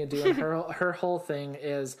Annie Adu, and her whole thing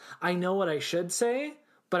is, I know what I should say,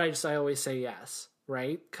 but I always say yes,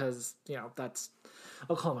 right? Because you know that's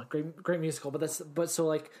Oklahoma, great musical. But so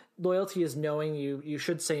like loyalty is knowing you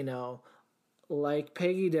should say no, like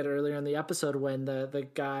Peggy did earlier in the episode when the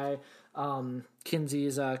guy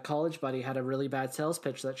Kinsey's college buddy had a really bad sales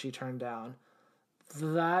pitch that she turned down.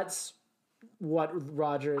 That's what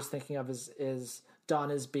Roger is thinking of is Don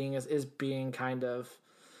is being kind of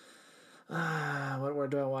what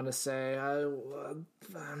word do I want to say?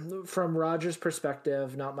 From Roger's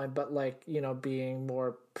perspective, not mine, but like, you know, being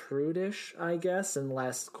more prudish, I guess, and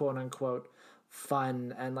less quote unquote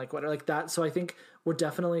fun and like what like that. So I think we're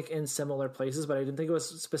definitely in similar places, but I didn't think it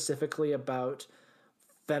was specifically about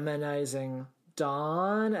feminizing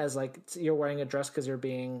Don as like you're wearing a dress because you're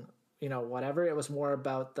being, you know, whatever. It was more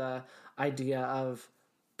about the idea of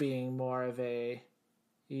being more of a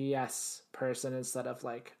yes person instead of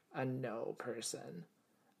like a no person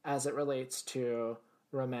as it relates to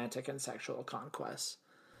romantic and sexual conquest,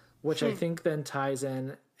 which I think then ties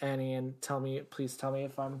in Annie, and please tell me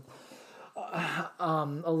if I'm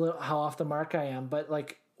a little how off the mark I am, but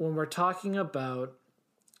like when we're talking about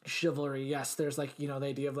chivalry, yes, there's like, you know, the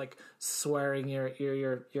idea of like swearing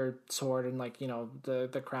your sword and like, you know,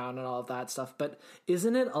 the crown and all of that stuff, but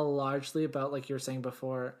isn't it largely about, like you were saying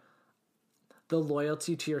before, the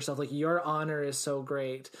loyalty to yourself? Like, your honor is so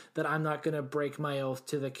great that I'm not going to break my oath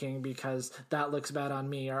to the king because that looks bad on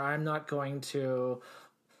me, or I'm not going to,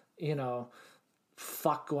 you know,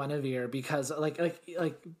 fuck Guinevere because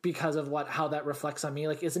because of how that reflects on me.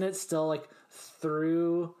 Like, isn't it still like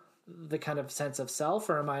through the kind of sense of self,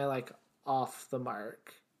 or am I like off the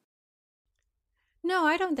mark? No,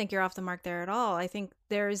 I don't think you're off the mark there at all. I think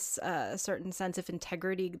there's a certain sense of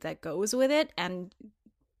integrity that goes with it, and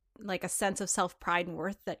like a sense of self-pride and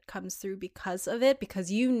worth that comes through because of it,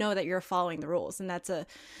 because you know that you're following the rules. And that's a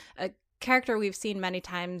character we've seen many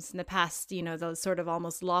times in the past, you know, the sort of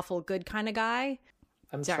almost lawful good kind of guy.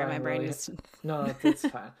 I'm sorry, my brain really, is... No, it's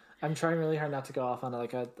fine. I'm trying really hard not to go off on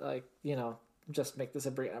just make this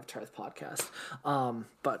a Brienne of Tarth podcast.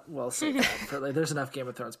 But we'll save that for later. There's enough Game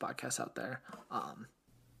of Thrones podcasts out there.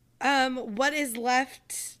 What is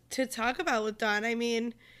left to talk about with Don? I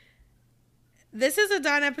mean, this is a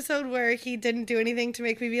Don episode where he didn't do anything to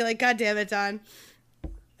make me be like, God damn it, Don.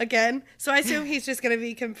 Again. So I assume he's just going to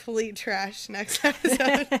be complete trash next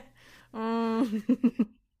episode.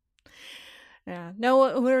 Yeah.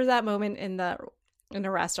 No, there was that moment in the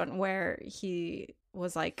restaurant where he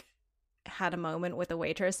was like, had a moment with a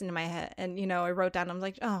waitress in my head, and you know, I wrote down, I'm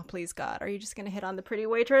like, oh please God, are you just gonna hit on the pretty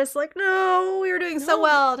waitress? Like, no, we were doing so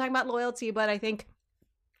well talking about loyalty. But I think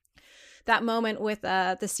that moment with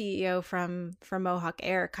the CEO from Mohawk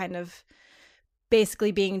Air kind of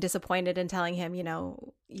basically being disappointed and telling him, you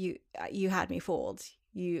know, you had me fooled,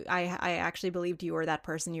 I actually believed you were that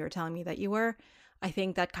person you were telling me that you were. I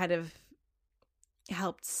think that kind of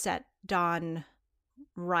helped set Don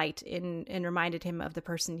right and reminded him of the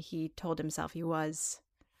person he told himself he was.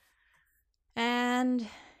 And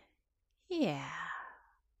yeah,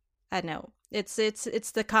 I know it's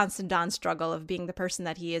the constant Don struggle of being the person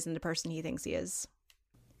that he is and the person he thinks he is.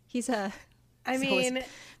 He's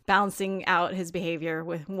balancing out his behavior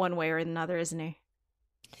with one way or another, isn't he?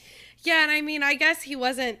 Yeah, and I mean, I guess he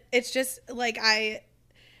wasn't. It's just like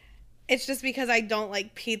it's just because I don't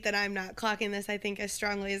like Pete that I'm not clocking this, I think, as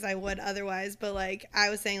strongly as I would otherwise. But, like, I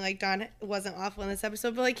was saying, like, Don wasn't awful in this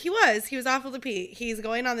episode, but, like, he was awful to Pete. He's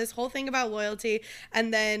going on this whole thing about loyalty,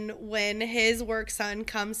 and then when his work son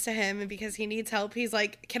comes to him and because he needs help, he's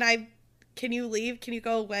like, can you leave? Can you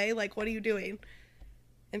go away? Like, what are you doing?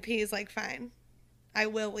 And Pete's like, fine, I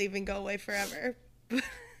will leave and go away forever.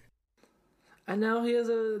 And now he has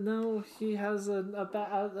an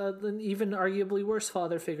even arguably worse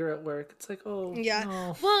father figure at work. It's like, oh, yeah.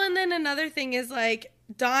 No. Well, and then another thing is, like,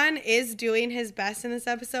 Don is doing his best in this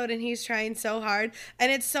episode, and he's trying so hard.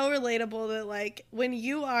 And it's so relatable that, like, when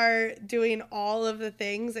you are doing all of the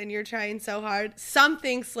things and you're trying so hard,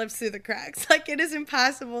 something slips through the cracks. Like, it is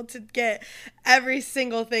impossible to get every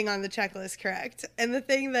single thing on the checklist correct. And the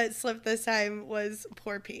thing that slipped this time was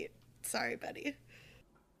poor Pete. Sorry, buddy.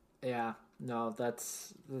 Yeah. No, that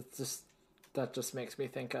just makes me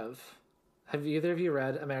think of... Have either of you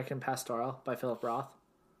read American Pastoral by Philip Roth?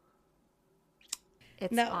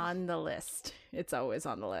 It's on the list. It's always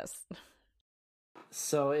on the list.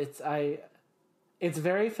 So it's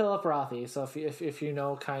very Philip Rothy. So if you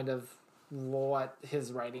know kind of what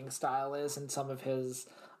his writing style is and some of his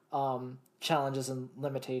challenges and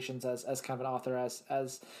limitations as kind of an author as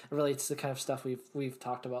it relates to the kind of stuff we've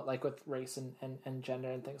talked about, like with race and gender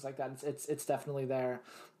and things like that, it's definitely there,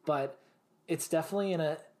 but it's definitely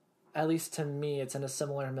at least to me, it's in a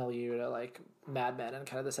similar milieu to like Mad Men and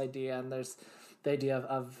kind of this idea. And there's the idea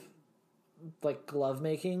of like glove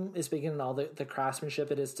making is speaking in all the craftsmanship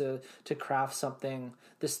it is to craft something,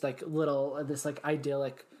 this like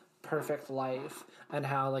idyllic perfect life, and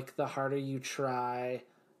how like the harder you try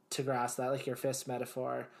to grasp that, like your fist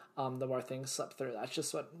metaphor, the more things slip through. That's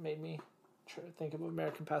just what made me think of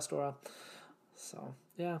American Pastoral. So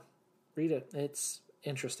yeah, read it. It's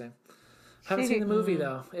interesting. Haven't seen the movie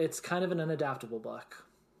though. It's kind of an unadaptable book,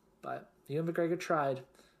 but Ewan McGregor tried,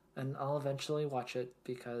 and I'll eventually watch it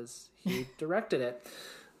because he directed it.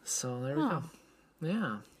 So there we go.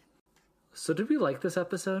 Yeah. So did we like this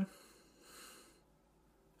episode?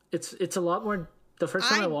 It's a lot more. The first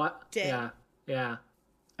time I watched, yeah.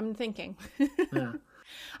 I'm thinking. Yeah.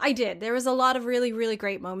 I did. There was a lot of really, really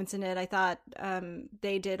great moments in it. I thought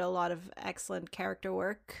they did a lot of excellent character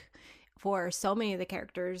work for so many of the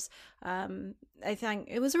characters. I think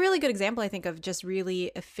it was a really good example, I think, of just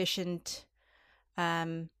really efficient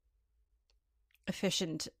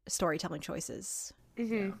storytelling choices.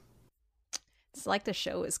 Mm-hmm. Yeah. It's like the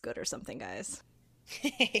show is good or something, guys.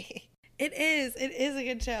 It is a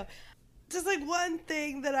good show. Just like one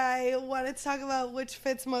thing that I wanted to talk about, which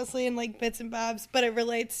fits mostly in like bits and bobs, but it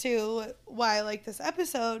relates to why I like this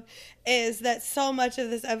episode, is that so much of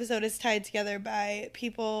this episode is tied together by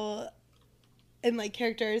people and like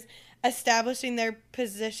characters establishing their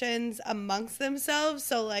positions amongst themselves.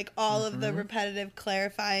 So like all of the repetitive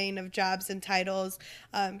clarifying of jobs and titles,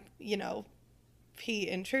 you know, Pete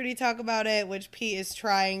and Trudy talk about it, which Pete is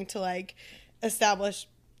trying to like establish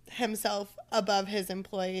himself above his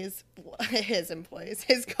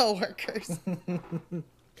coworkers.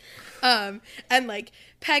 And like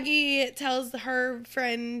Peggy tells her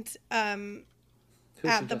friend at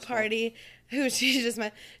the party who she just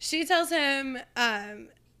met, she tells him,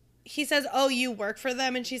 he says, oh, you work for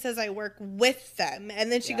them? And she says, I work with them.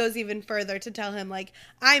 And then she goes even further to tell him, like,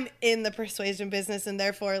 I'm in the persuasion business and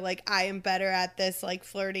therefore, like, I am better at this, like,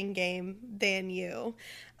 flirting game than you.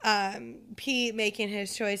 Pete making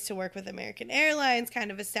his choice to work with American Airlines,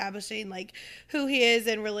 kind of establishing, like, who he is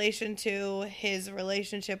in relation to his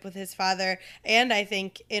relationship with his father. And I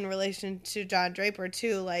think in relation to Don Draper,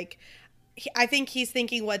 too. Like, I think he's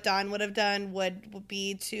thinking what Don would have done would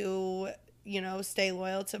be to, you know, stay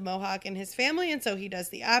loyal to Mohawk and his family, and so he does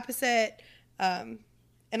the opposite.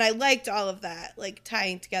 And I liked all of that, like,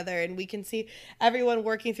 tying together, and we can see everyone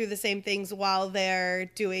working through the same things while they're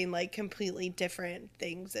doing, like, completely different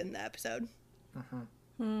things in the episode.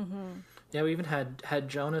 Yeah, we even had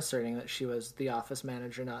Joan asserting that she was the office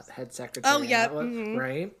manager, not head secretary. Oh, yeah.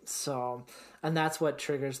 Right? So, and that's what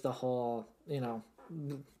triggers the whole, you know,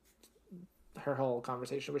 her whole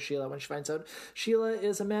conversation with Sheila when she finds out Sheila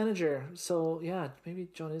is a manager. So yeah, maybe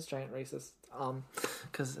Joan is giant racist,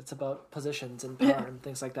 because it's about positions and power and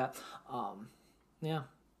things like that. Yeah,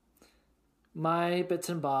 my bits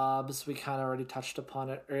and bobs, we kind of already touched upon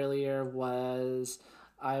it earlier, was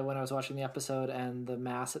when I was watching the episode and the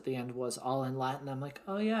mass at the end was all in Latin. I'm like,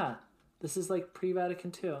 oh yeah, this is like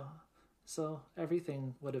pre-Vatican II, so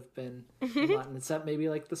everything would have been in Latin except maybe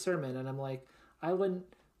like the sermon. And I'm like, I wouldn't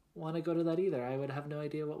want to go to that either. I would have no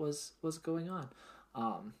idea what was going on.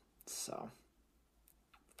 So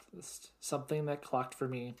just something that clocked for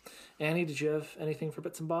me. Annie, did you have anything for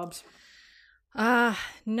bits and bobs?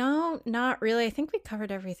 No, not really. I think we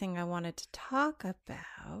covered everything I wanted to talk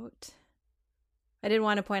about. I did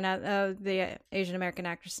want to point out the Asian American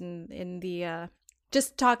actress in the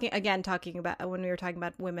just talking about when we were talking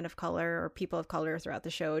about women of color or people of color throughout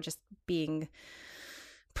the show, just being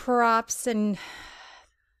props. And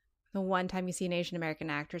the one time you see an Asian American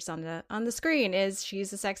actress on the screen is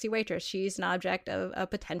she's a sexy waitress. She's an object of a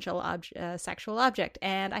potential sexual object,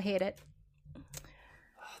 and I hate it.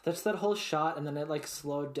 That's that whole shot, and then it like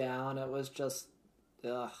slowed down. It was just,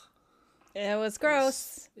 ugh. It was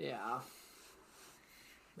gross. Yeah.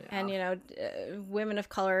 And you know, women of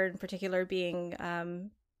color in particular being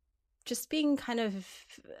just being kind of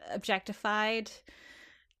objectified.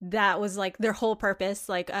 That was like their whole purpose,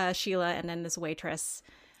 like Sheila and then this waitress.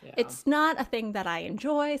 Yeah. It's not a thing that I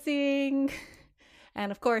enjoy seeing.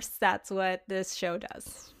 And of course, that's what this show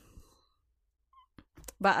does.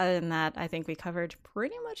 But other than that, I think we covered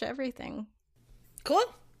pretty much everything. Cool.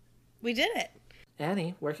 We did it.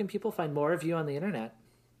 Annie, where can people find more of you on the internet?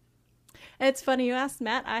 It's funny you asked,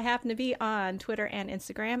 Matt. I happen to be on Twitter and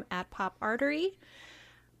Instagram at Pop Artery.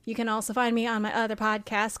 You can also find me on my other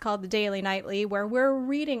podcast called The Daily Nightly, where we're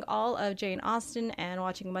reading all of Jane Austen and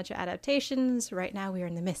watching a bunch of adaptations. Right now, we are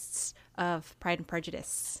in the midst of Pride and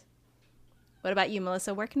Prejudice. What about you,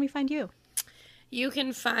 Melissa? Where can we find you? You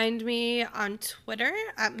can find me on Twitter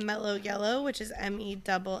at Mellow Yellow, which is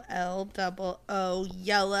MELLOO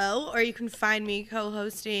Yellow, or you can find me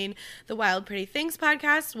co-hosting the Wild Pretty Things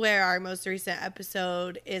podcast, where our most recent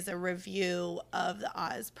episode is a review of the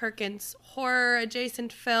Oz Perkins horror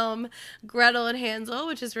adjacent film Gretel and Hansel,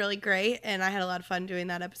 which is really great, and I had a lot of fun doing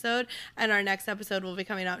that episode. And our next episode will be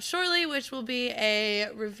coming out shortly, which will be a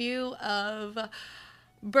review of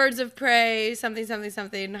Birds of Prey,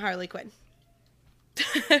 something Harley Quinn.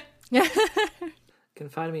 You can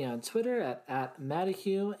find me on Twitter at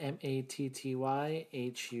Mattyhugh, MATTYHUGH.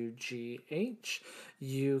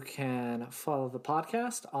 You can follow the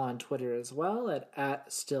podcast on Twitter as well at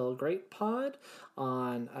StillGreatPod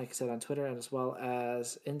on, like I said, on Twitter and as well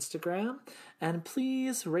as Instagram. And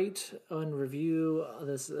please rate and review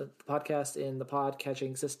this podcast in the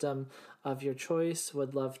podcatching system of your choice.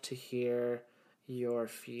 Would love to hear your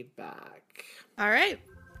feedback. All right.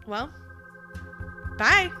 Well,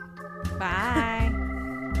 bye. Bye.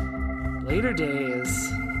 Later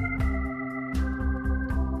days.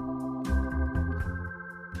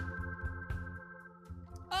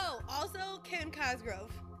 Oh, also Kim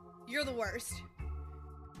Cosgrove. You're the worst.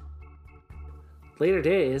 Later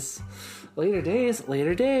days. Later days.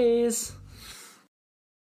 Later days.